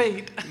here. big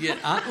feet. Yeah.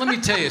 Let me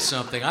tell you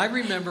something. I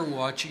remember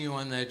watching you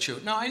on that show.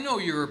 Now, I know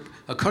you're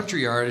a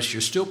country artist.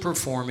 You're still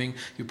performing.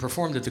 You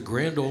performed at the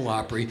Grand Ole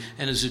Opry.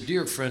 And as a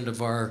dear friend of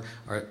our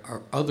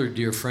other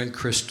dear friend,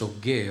 Crystal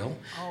Gale.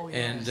 Oh,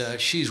 yes. And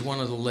she's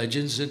one of the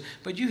legends.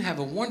 But you have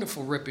a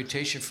wonderful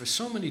reputation for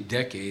so many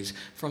decades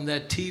from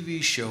that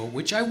TV show,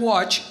 which I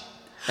watch.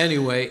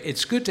 Anyway,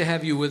 it's good to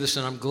have you with us,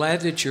 and I'm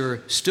glad that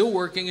you're still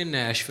working in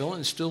Nashville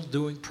and still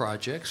doing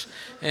projects,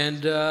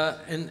 and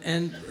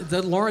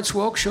the Lawrence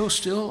Welk Show's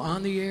still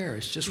on the air.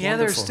 It's just wonderful. Yeah,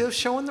 they're still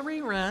showing the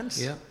reruns.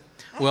 Yeah.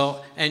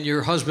 Well, and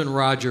your husband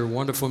Roger,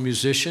 wonderful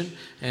musician,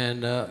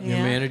 and your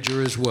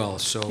manager as well.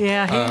 So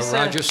yeah, he's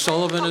Roger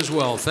Sullivan as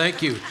well.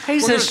 Thank you.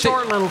 He's a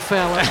short little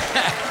fella.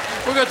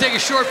 We're going to take a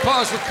short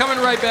pause. We're coming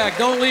right back.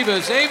 Don't leave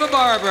us. Ava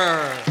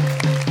Barber.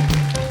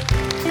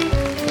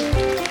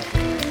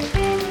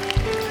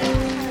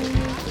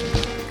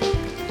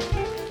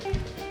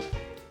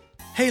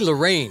 Hey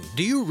Lorraine,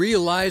 do you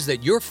realize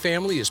that your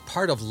family is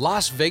part of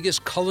Las Vegas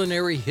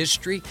culinary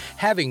history,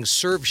 having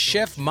served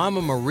Chef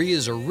Mama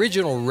Maria's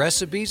original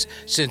recipes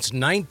since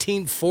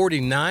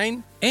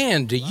 1949?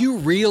 And do you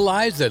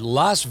realize that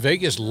Las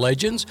Vegas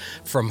legends,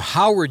 from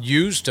Howard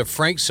Hughes to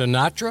Frank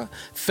Sinatra,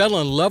 fell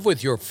in love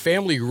with your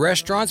family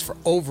restaurants for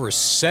over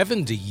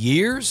 70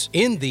 years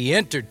in the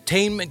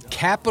entertainment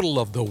capital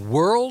of the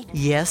world?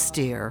 Yes,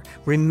 dear.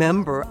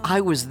 Remember,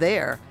 I was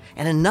there.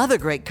 And another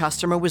great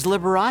customer was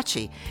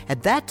Liberace.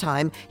 At that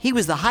time, he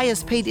was the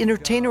highest paid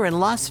entertainer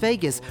in Las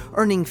Vegas,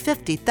 earning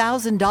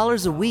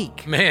 $50,000 a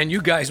week. Man,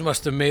 you guys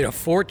must have made a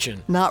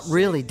fortune. Not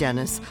really,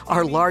 Dennis.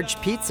 Our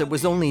large pizza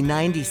was only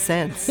 90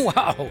 cents. kids.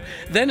 Wow.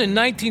 Then in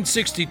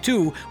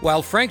 1962,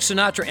 while Frank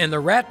Sinatra and the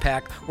Rat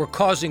Pack were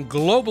causing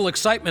global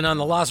excitement on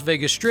the Las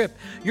Vegas Strip,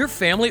 your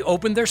family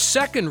opened their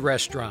second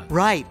restaurant.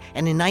 Right,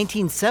 and in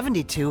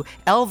 1972,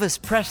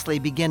 Elvis Presley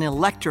began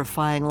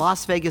electrifying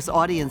Las Vegas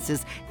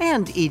audiences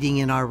and eating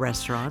in our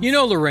restaurant. You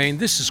know, Lorraine,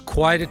 this is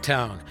quite a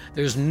town.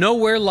 There's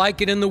nowhere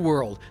like it in the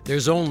world.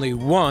 There's only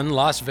one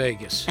Las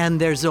Vegas. And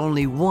there's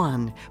only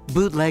one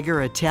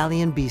Bootlegger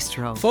Italian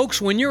Bistro.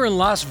 Folks, when you're in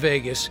Las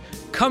Vegas,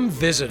 come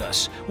visit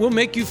us. We'll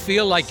make you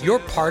feel like you're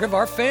part of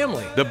our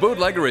family. The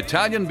Bootlegger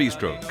Italian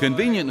Bistro,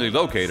 conveniently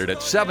located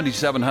at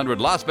 7700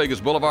 Las Vegas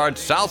Boulevard,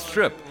 South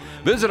Strip.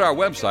 Visit our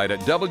website at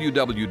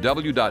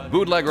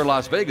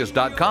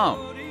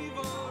www.bootleggerlasvegas.com.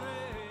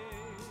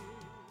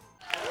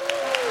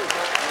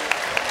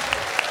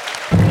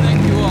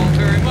 Thank you all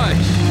very much.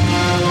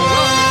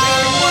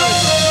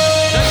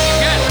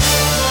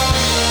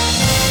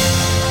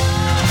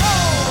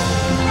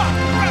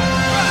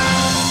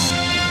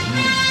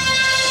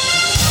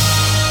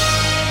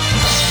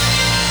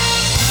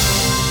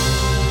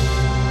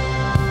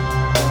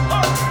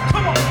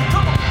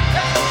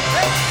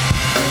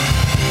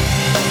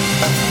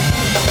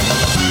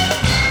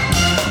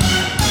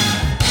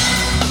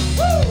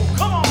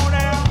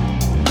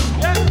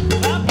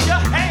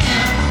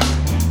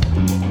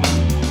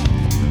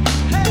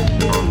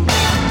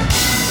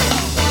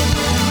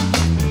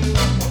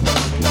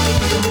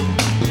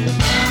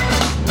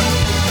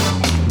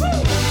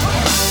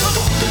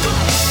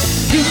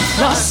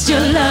 Lost your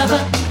lover,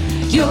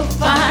 you'll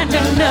find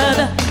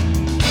another.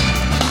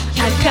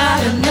 I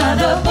got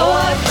another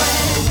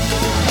boyfriend.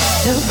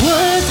 There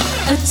was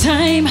a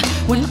time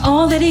when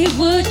all that he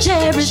would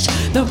cherish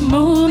the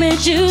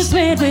moment you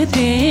spent with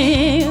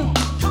him.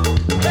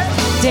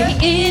 Day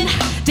in,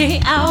 day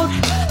out,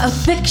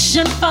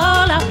 affection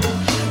fallout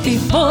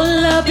before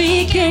love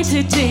became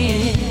to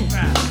dim.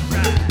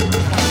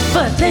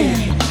 But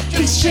then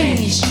he's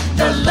changed,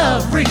 the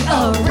love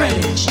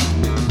rearranged.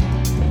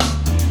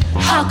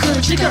 How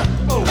could you go?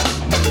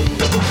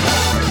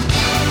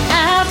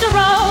 After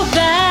all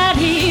that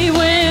he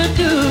went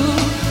through,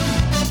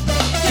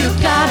 you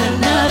got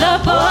another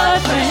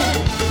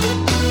boyfriend.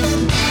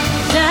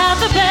 Not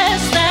the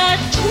best that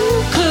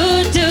you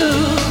could do.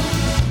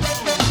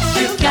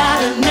 You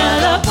got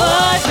another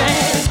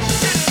boyfriend.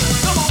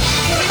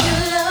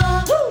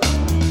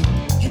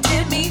 You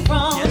did me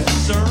wrong. Yes,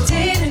 sir.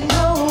 Didn't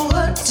know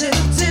what to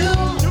do.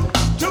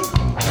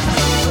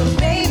 But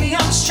maybe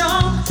I'm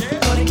strong.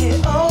 Gonna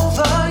get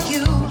over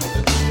you.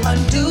 A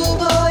new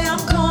boy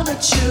I'm gonna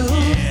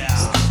choose.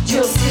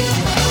 You'll see.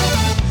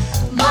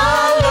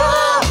 My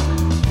love,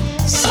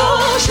 so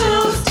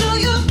true to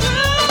you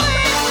through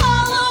it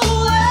all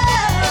away.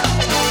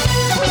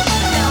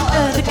 Now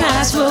other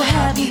guys will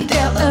have you,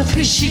 they'll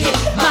appreciate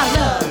my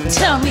love.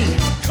 Tell me,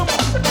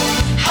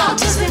 how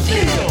does it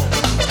feel?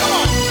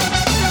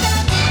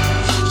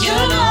 You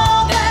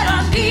know that I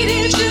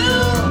needed you.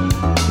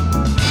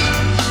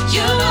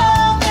 You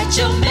know that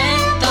you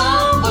meant the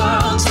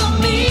world to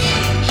me.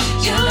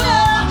 You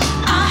know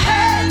I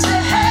had to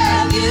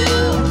have you.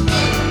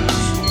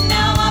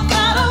 Now I've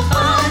gotta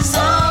find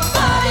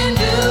somebody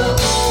new.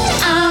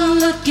 I'm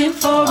looking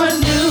for a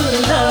new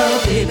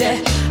love, baby.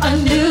 A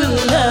new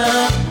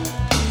love.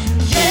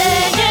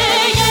 Yeah,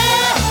 yeah,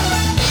 yeah.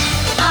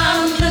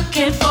 I'm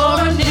looking for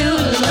a new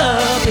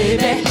love,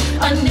 baby.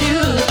 A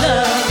new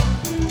love.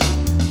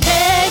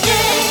 Yeah,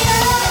 yeah,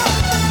 yeah.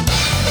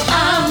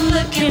 I'm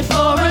looking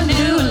for a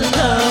new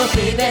love,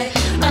 baby.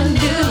 A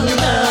new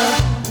love.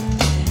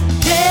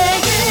 Yeah,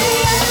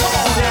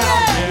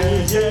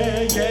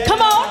 yeah, yeah.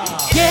 Come on.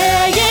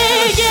 Yeah,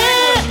 yeah,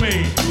 yeah.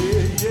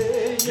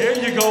 Here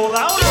you go,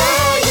 louder.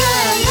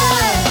 Yeah,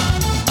 yeah,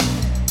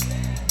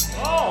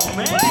 Oh,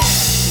 man.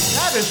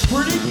 That is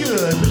pretty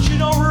good. But you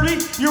know, Rudy,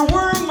 you're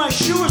wearing my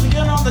shoes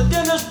again on the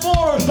Dennis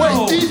Bono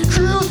show. Wait, these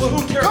shoes? But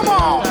who cares Come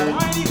about on. that,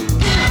 Heidi?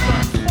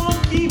 Here's some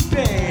funky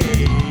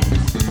bass.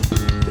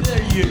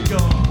 There you go.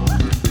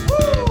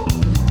 Woo!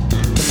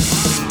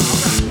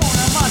 Come on,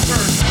 now my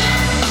turn.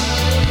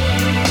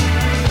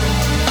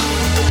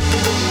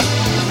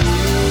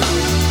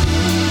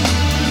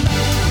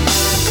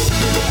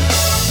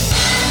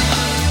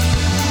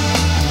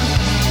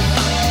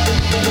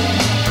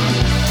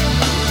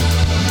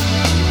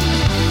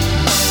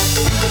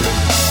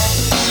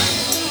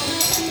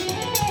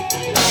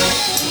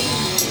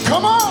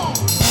 Come on.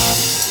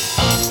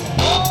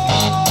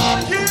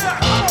 Oh, yeah.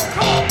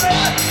 Come on,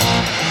 baby.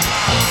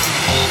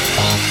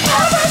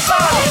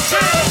 Everybody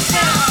dance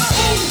now.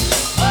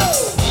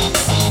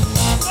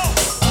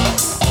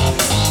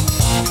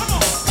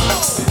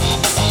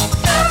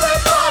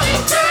 Everybody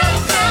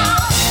dance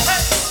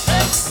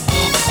now.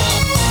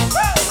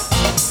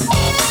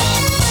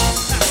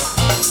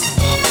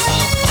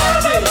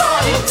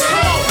 Everybody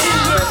dance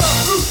now.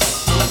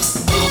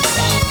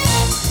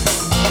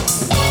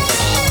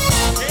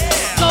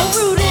 Go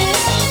Rudy.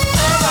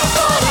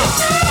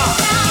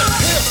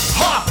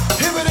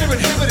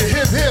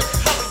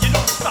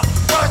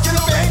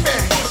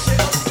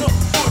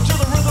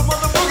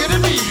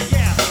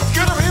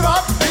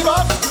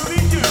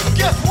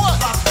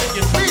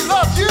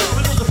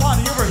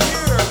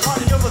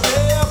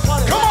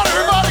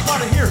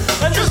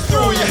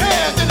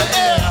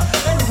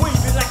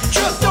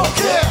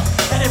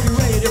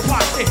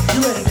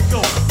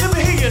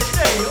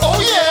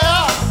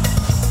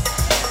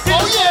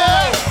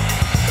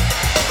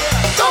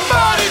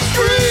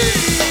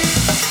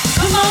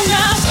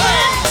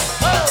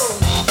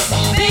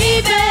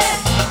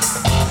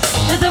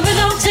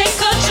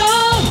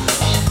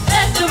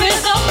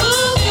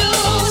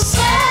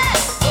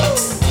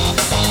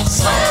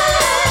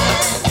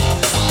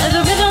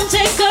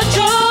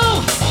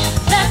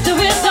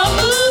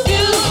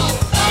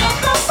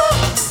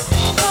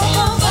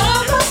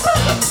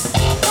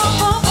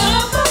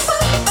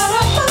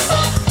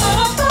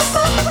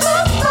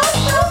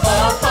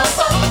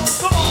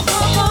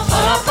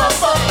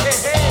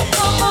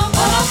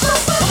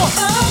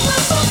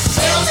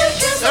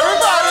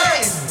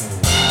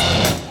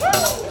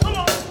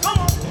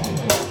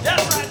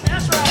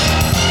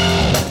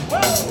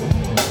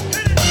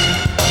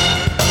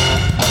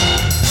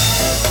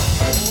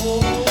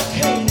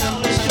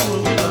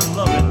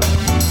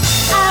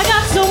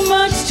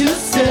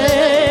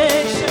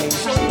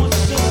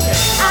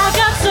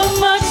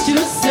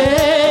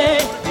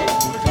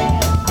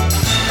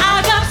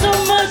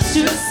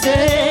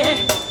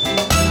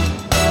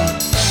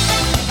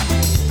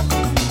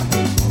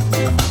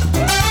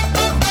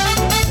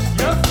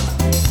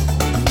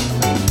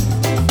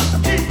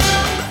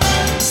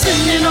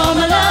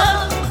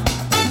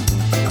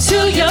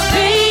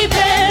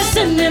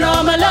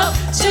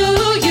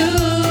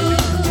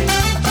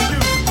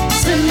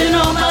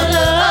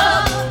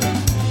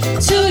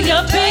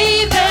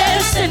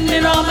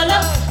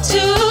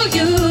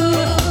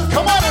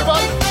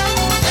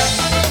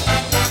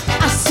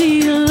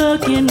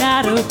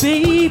 at her,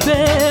 baby.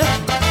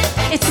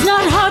 It's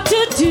not hard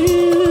to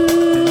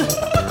do.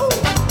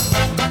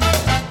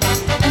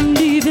 And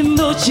even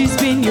though she's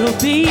been your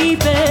baby,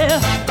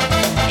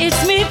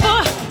 it's me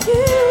for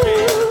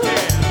you.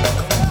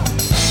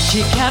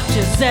 She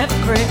captures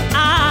every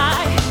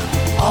eye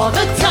all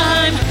the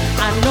time.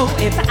 I know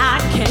if I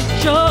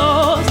catch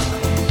yours,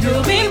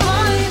 you'll be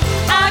mine.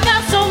 I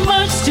got so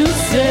much to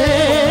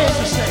say.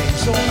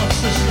 So much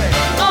to say.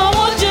 Oh,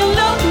 won't you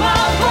look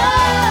my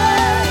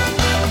way?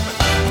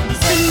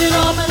 Sending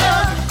all my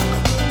love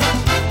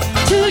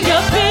to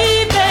your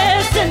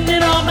baby.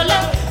 Sending all my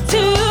love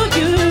to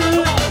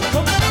you.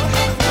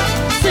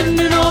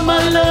 Sending all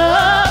my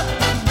love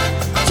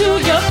to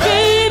your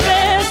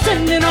baby.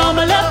 Sending all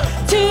my love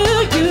to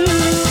you.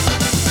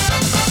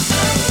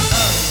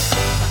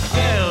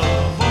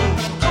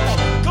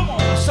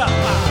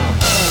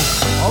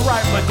 All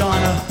right,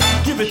 Madonna,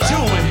 give it to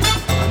me.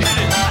 Hit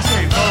it,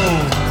 DJ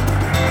Boom.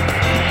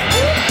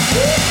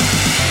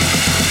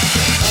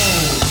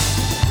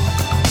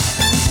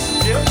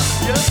 Yep,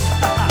 yep.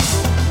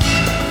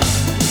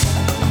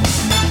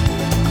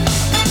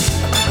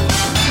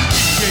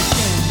 DJ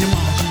San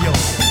DiMaggio,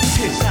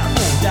 hits out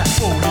for that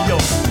folio.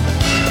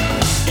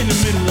 In the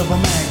middle of a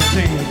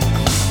magazine.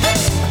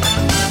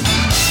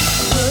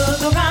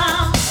 Look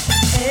around,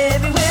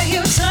 everywhere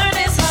you turn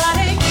is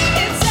heartache.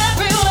 It's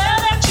everywhere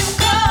that you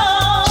go.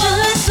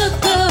 Just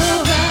look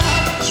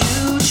around,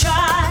 you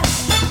try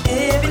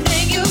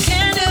everything you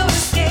can to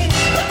escape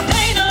the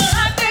pain of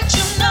life that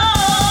you know.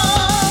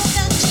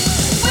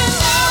 When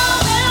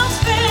all else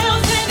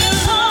fails and you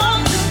long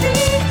to be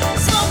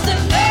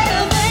something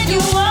better than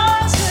you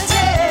are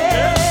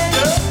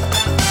today.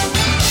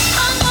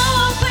 I know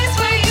a place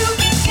where you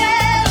can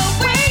get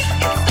away.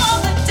 It's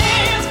called the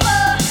dance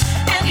floor,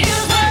 and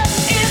here's what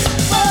it's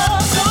for.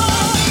 So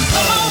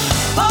come on,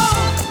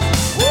 both.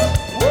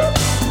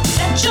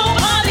 Let your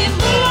body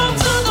move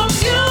to the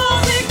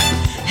music.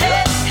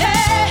 Hey,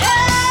 hey,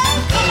 hey.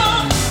 Come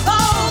on,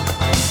 both.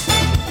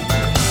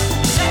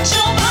 Let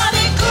your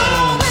body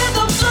groove with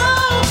the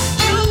flow.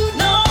 You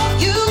know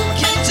you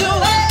can do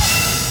it.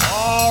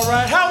 All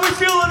right, how we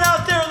feeling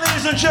out there,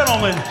 ladies and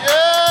gentlemen?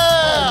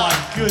 Oh my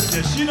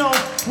goodness, you know,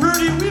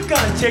 Rudy, we've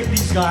got to take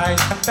these guys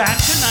back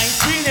to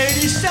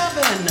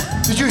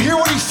 1987. Did you hear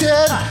what he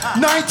said?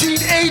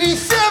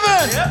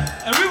 1987!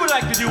 Yep, and we would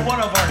like to do one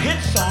of our hit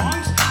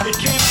songs. It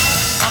came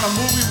on a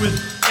movie with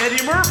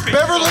Eddie Murphy.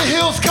 Beverly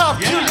Hills Cop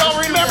 2, Yeah, y'all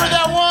let's do remember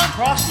that one?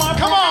 Cross my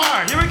Come broken on.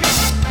 heart. Here we go.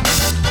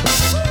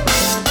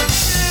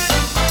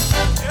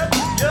 Yep,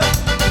 yep.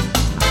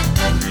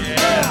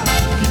 Yeah.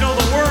 You know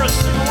the words,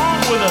 sing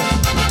along with us.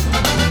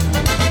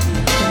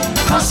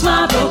 Cross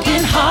my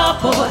broken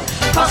heart, boy.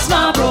 Cross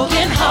my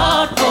broken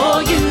heart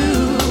for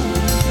you.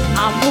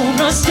 I'm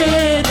gonna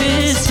stay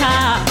this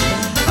time.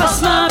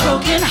 Cross my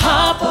broken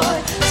heart,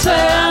 boy.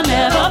 Swear I'll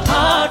never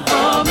part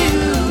from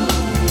you.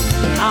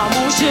 I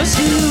want you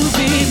to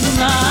be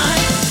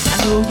mine. I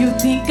know you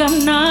think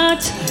I'm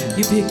not.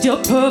 You picked your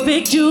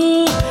perfect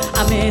jewel.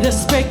 I made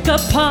us break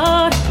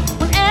apart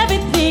when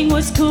everything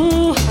was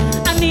cool.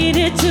 I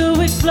needed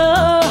to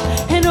explore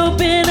and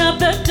open up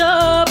the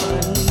door,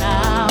 but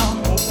now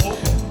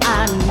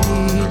I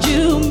need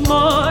you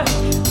more.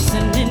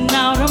 Sending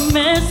out a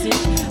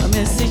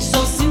message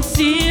so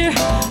sincere.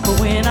 But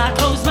when I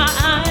close my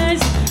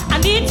eyes, I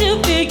need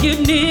to feel you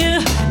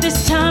near.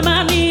 This time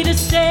I need to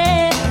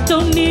stay,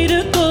 don't need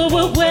to go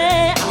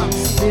away. I'm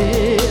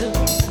still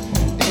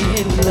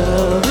in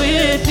love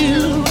with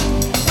you.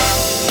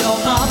 You're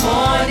my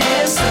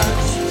morning sun,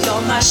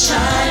 you're my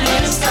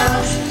shining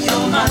star,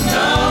 you're my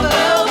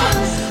number one.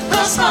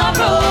 Cross my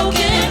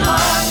broken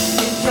heart,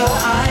 in your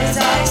eyes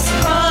I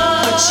see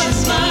what you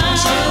mean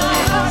to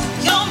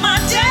me. You're my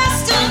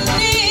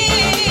destiny.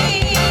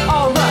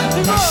 All right,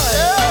 come on.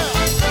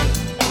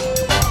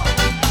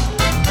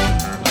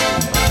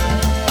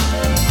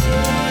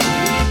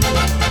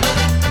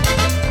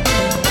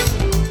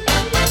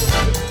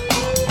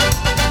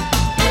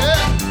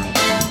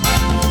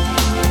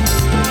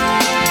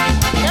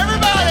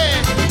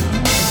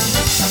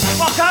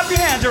 Come on, clap your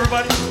hands,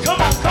 everybody.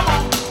 Come on, come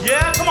on.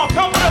 Yeah, come on,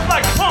 pump it up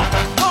like pump,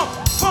 pump,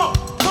 pump,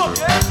 pump.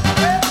 Yeah,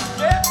 yeah,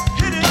 yeah.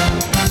 Hit it.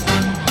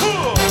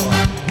 Cool.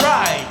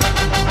 Right.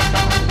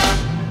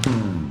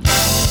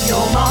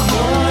 You're my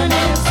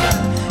morning sun,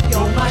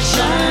 you're my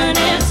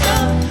shining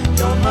star,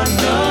 you're my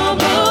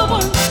number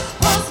one.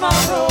 Cross my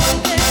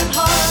broken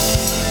heart,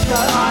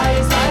 your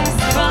eyes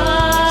like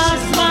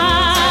cross my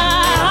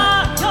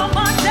heart. You're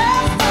my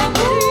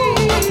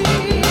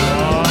destiny.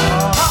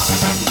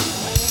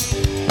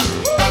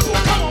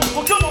 Come on,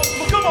 well, come on,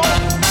 well, come on.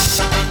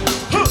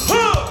 Huh,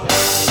 huh.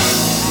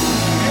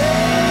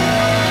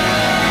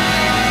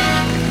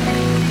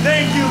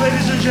 Thank you,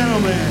 ladies and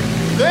gentlemen.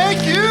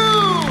 Thank you!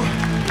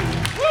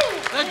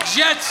 The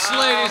Jets,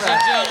 ladies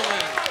and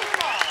gentlemen.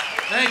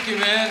 Thank you,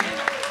 man.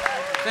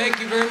 Thank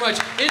you very much.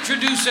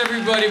 Introduce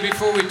everybody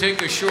before we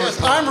take a short Yes,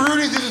 break. I'm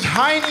Rudy. This is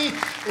Heine,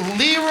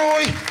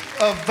 Leroy,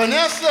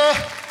 Vanessa,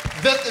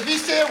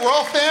 Vista. We're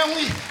all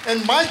family,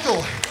 and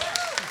Michael.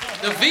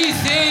 The V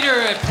Theater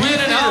at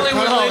Planet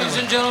Hollywood, ladies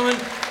and gentlemen.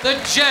 The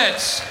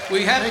Jets.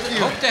 We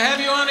hope to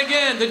have you on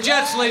again. The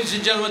Jets, ladies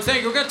and gentlemen.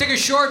 Thank you. We're going to take a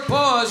short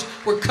pause.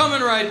 We're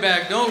coming right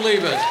back. Don't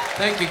leave us.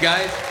 Thank you,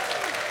 guys.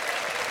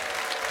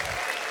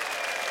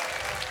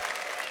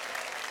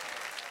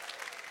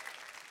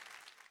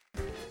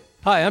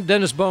 Hi, I'm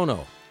Dennis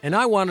Bono, and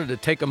I wanted to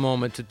take a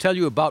moment to tell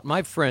you about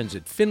my friends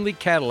at Findlay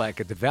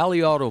Cadillac at the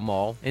Valley Auto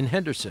Mall in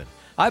Henderson.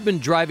 I've been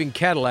driving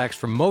Cadillacs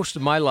for most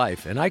of my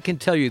life, and I can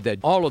tell you that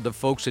all of the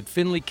folks at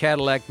Findlay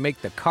Cadillac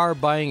make the car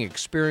buying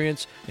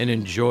experience an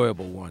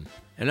enjoyable one.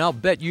 And I'll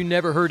bet you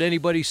never heard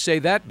anybody say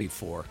that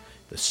before.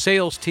 The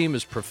sales team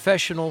is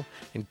professional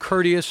and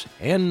courteous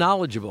and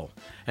knowledgeable,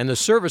 and the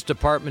service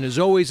department is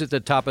always at the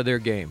top of their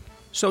game.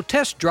 So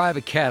test drive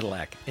a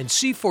Cadillac and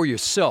see for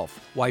yourself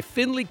why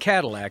Findlay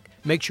Cadillac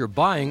makes your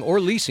buying or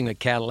leasing a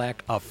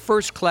Cadillac a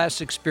first-class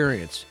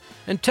experience.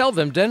 And tell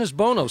them Dennis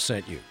Bono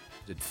sent you.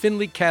 At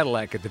Findlay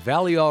Cadillac at the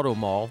Valley Auto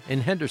Mall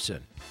in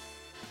Henderson.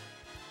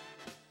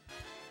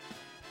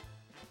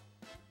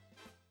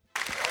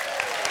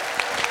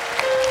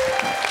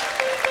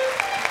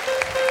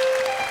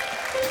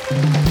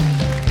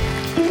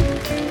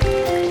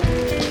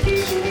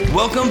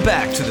 Welcome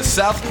back to the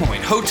South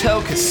Point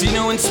Hotel,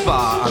 Casino, and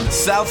Spa on the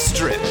South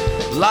Strip.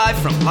 Live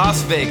from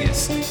Las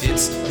Vegas,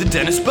 it's the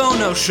Dennis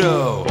Bono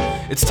Show.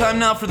 It's time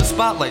now for the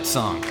Spotlight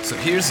song, so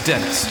here's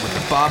Dennis with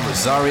the Bob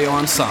Rosario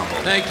Ensemble.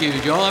 Thank you.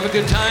 Did you all have a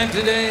good time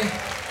today?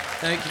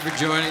 Thank you for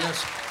joining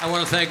us. I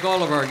want to thank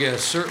all of our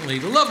guests, certainly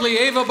the lovely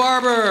Ava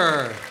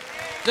Barber,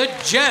 the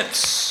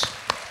Jets,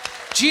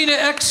 Gina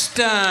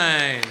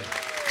Eckstine,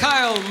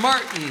 Kyle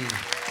Martin,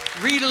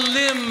 Rita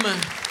Lim,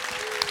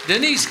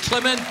 Denise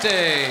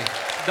Clemente,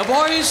 the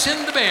boys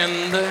in the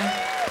band,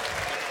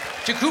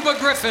 Jacuba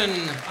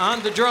Griffin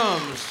on the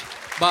drums,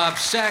 Bob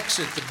Sachs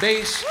at the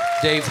bass,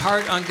 Dave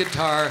Hart on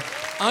guitar,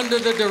 under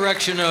the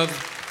direction of...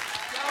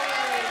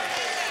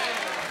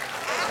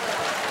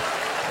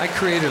 I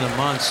created a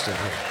monster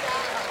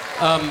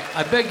here.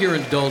 I beg your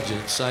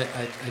indulgence. I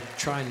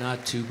try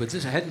not to, but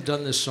I hadn't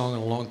done this song in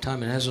a long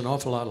time, and it has an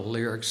awful lot of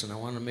lyrics, and I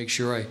want to make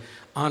sure I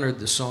honored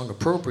the song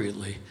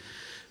appropriately.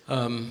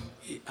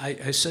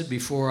 I said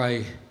before,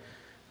 I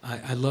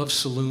love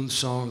saloon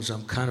songs.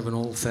 I'm kind of an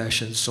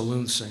old-fashioned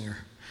saloon singer.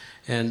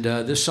 And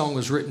this song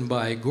was written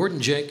by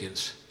Gordon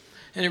Jenkins.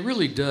 And it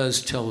really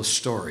does tell a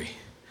story.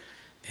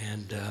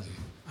 And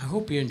I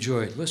hope you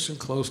enjoy it. Listen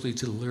closely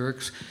to the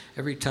lyrics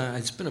every time.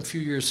 It's been a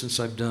few years since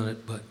I've done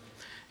it, but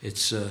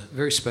it's a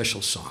very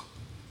special song.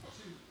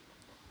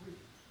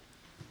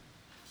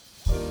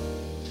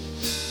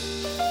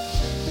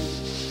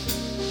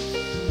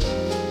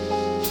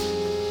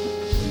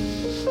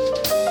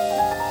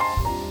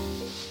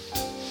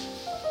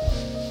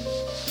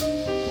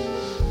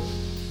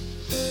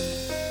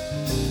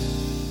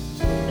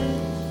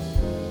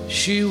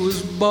 She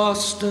was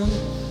Boston,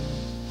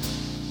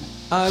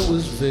 I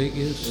was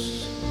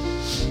Vegas.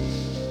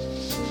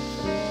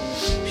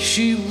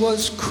 She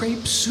was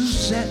Crepe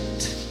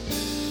Suzette,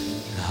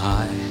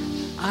 I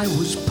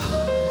was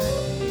pie.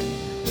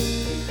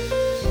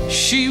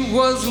 She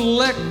was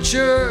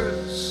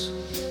lectures,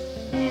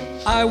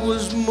 I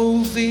was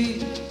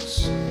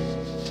movies,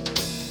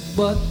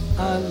 but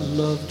I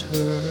loved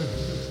her.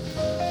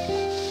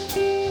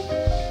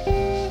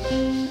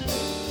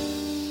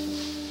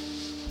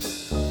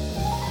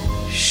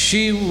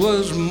 She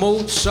was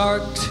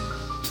Mozart,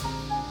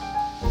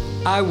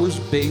 I was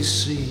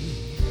Basie.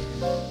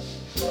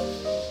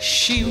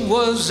 She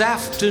was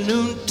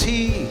afternoon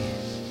tea,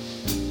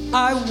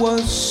 I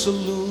was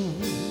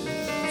saloons.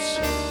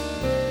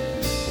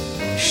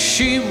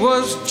 She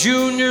was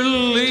Junior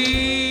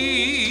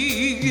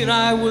League and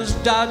I was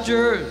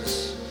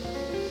Dodgers,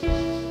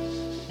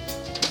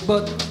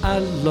 but I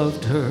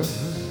loved her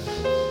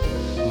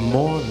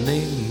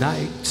morning,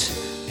 night,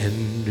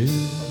 and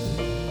noon.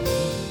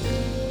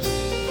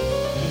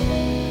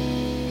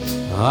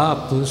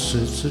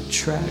 Opposites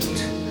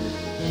attract,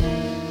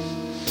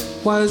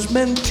 wise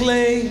men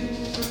claim.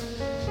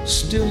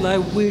 Still I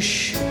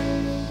wish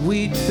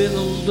we'd been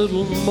a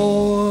little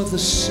more the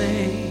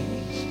same.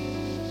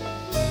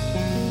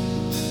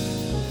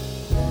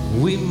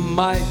 We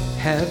might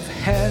have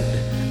had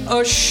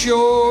a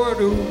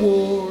shorter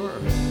war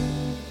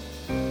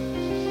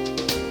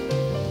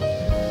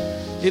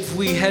if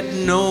we had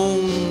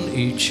known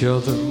each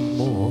other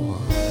more.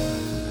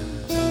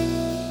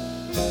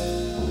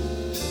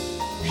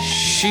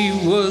 She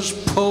was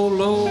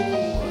polo,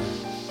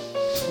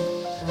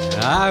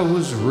 I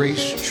was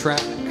racetrack.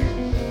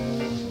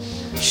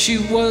 She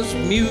was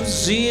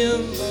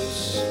museums,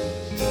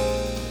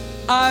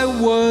 I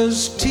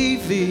was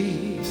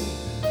TV.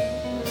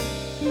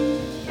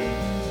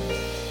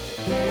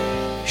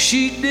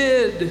 She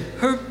did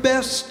her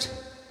best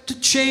to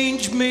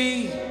change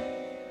me,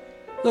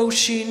 though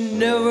she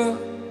never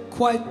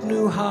quite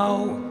knew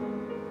how.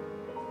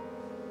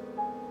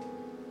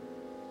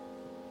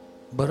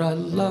 But I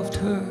loved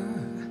her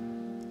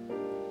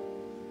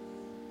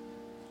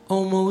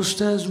almost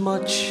as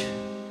much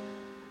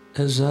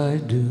as I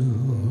do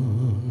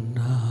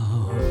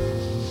now.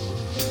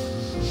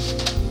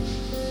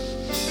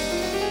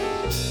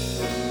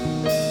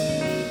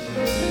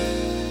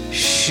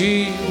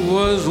 She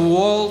was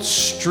Wall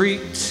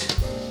Street,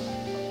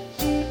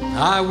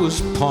 I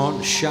was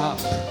pawn shop.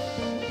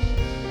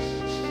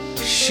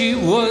 She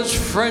was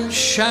French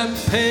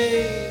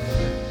champagne,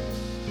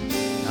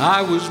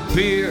 I was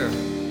beer.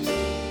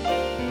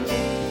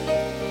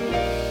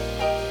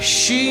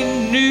 She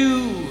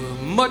knew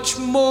much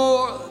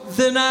more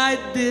than I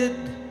did,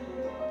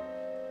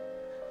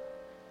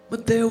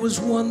 but there was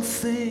one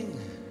thing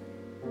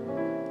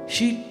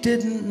she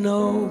didn't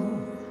know,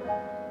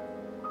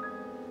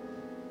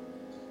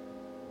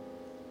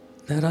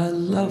 that I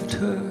loved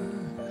her,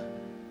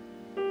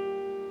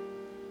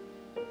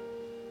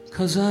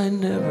 'cause I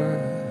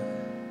never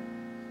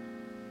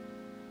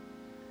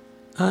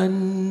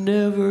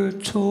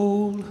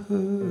told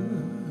her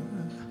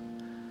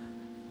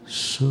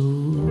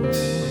so.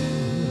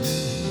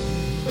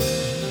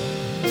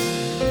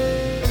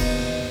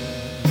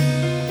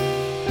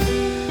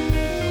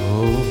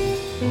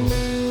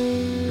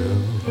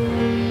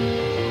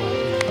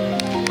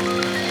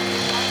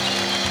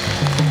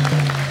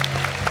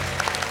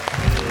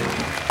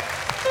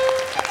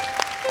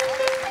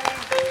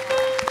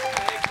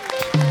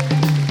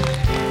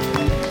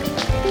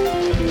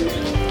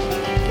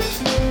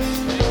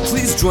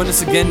 Please join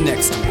us again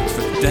next week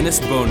for the Dennis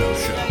Bono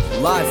Show,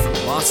 live from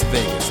Las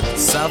Vegas at the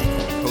South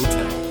Point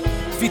Hotel,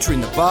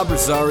 featuring the Bob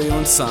Rosario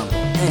Ensemble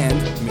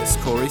and Miss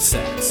Corey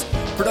Sachs.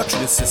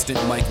 Production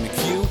assistant Mike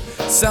McHugh,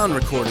 sound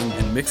recording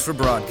and mix for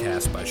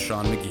broadcast by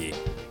Sean McGee.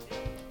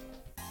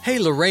 Hey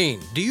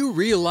Lorraine, do you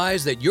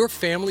realize that your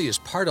family is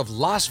part of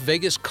Las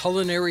Vegas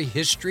culinary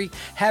history,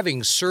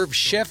 having served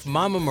Chef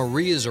Mama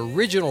Maria's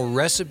original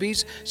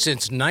recipes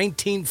since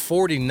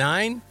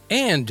 1949?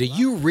 And do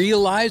you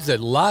realize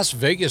that Las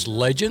Vegas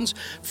legends,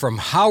 from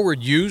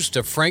Howard Hughes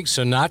to Frank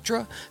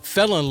Sinatra,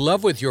 fell in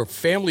love with your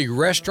family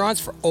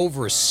restaurants for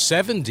over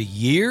 70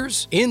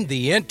 years in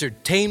the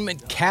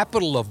entertainment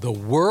capital of the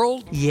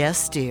world?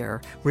 Yes,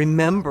 dear.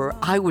 Remember,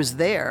 I was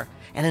there.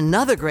 And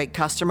another great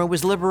customer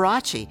was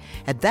Liberace.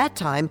 At that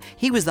time,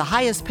 he was the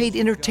highest paid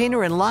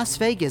entertainer in Las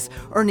Vegas,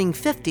 earning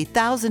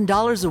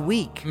 $50,000 a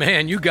week.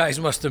 Man, you guys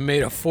must have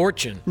made a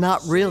fortune.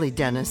 Not really,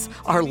 Dennis.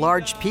 Our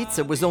large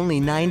pizza was only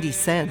 90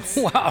 cents.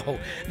 Wow.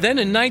 Then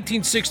in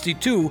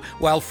 1962,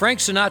 while Frank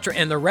Sinatra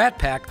and the Rat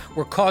Pack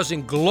were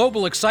causing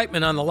global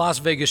excitement on the Las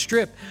Vegas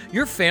Strip,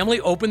 your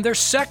family opened their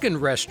second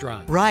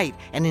restaurant. Right.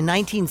 And in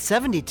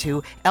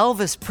 1972,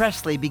 Elvis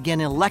Presley began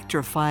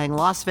electrifying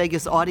Las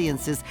Vegas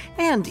audiences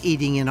and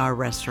eating in our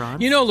restaurant.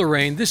 You know,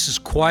 Lorraine, this is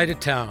quite a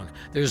town.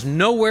 There's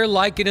nowhere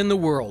like it in the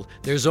world.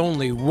 There's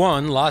only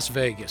one Las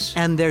Vegas.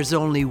 And there's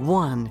only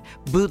one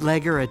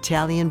Bootlegger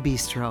Italian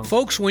Bistro.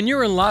 Folks, when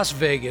you're in Las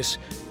Vegas,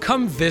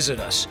 come visit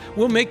us.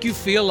 We'll make you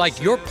feel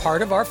like you're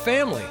part of our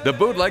family. The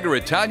Bootlegger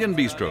Italian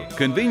Bistro,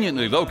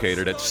 conveniently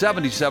located at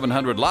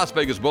 7700 Las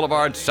Vegas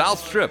Boulevard,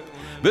 South Strip.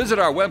 Visit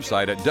our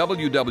website at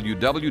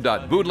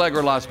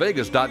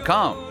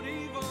www.bootleggerlasvegas.com.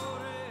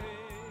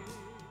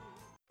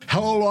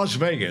 Hello, Las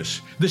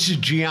Vegas. This is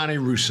Gianni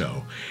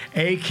Russo,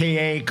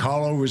 a.k.a.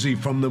 Carlo Rizzi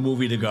from the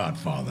movie The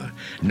Godfather.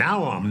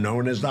 Now I'm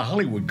known as the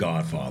Hollywood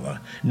Godfather,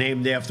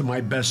 named after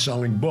my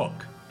best-selling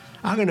book.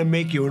 I'm going to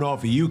make you an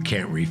offer you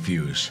can't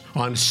refuse.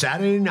 On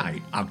Saturday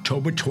night,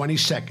 October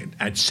 22nd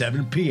at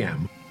 7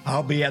 p.m.,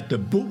 I'll be at the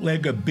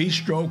Bootlegger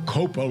Bistro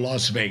Copa,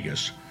 Las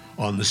Vegas,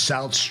 on the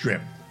South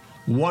Strip.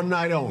 One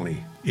night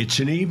only. It's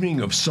an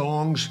evening of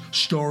songs,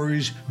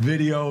 stories,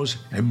 videos,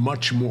 and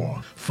much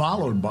more,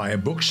 followed by a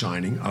book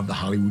signing of The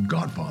Hollywood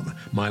Godfather,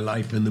 My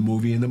Life in the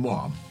Movie and the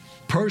Mob.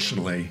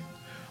 Personally,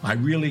 I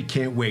really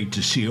can't wait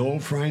to see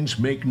old friends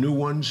make new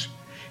ones.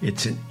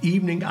 It's an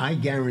evening I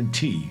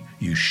guarantee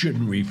you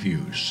shouldn't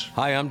refuse.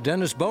 Hi, I'm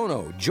Dennis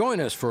Bono. Join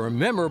us for a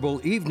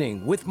memorable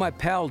evening with my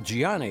pal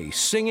Gianni,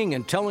 singing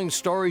and telling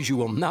stories you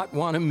will not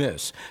want to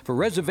miss. For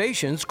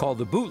reservations, call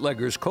the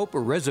Bootleggers Copa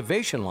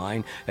reservation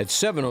line at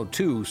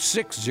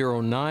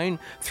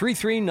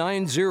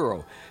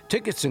 702-609-3390.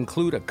 Tickets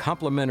include a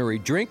complimentary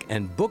drink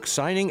and book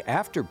signing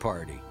after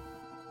party.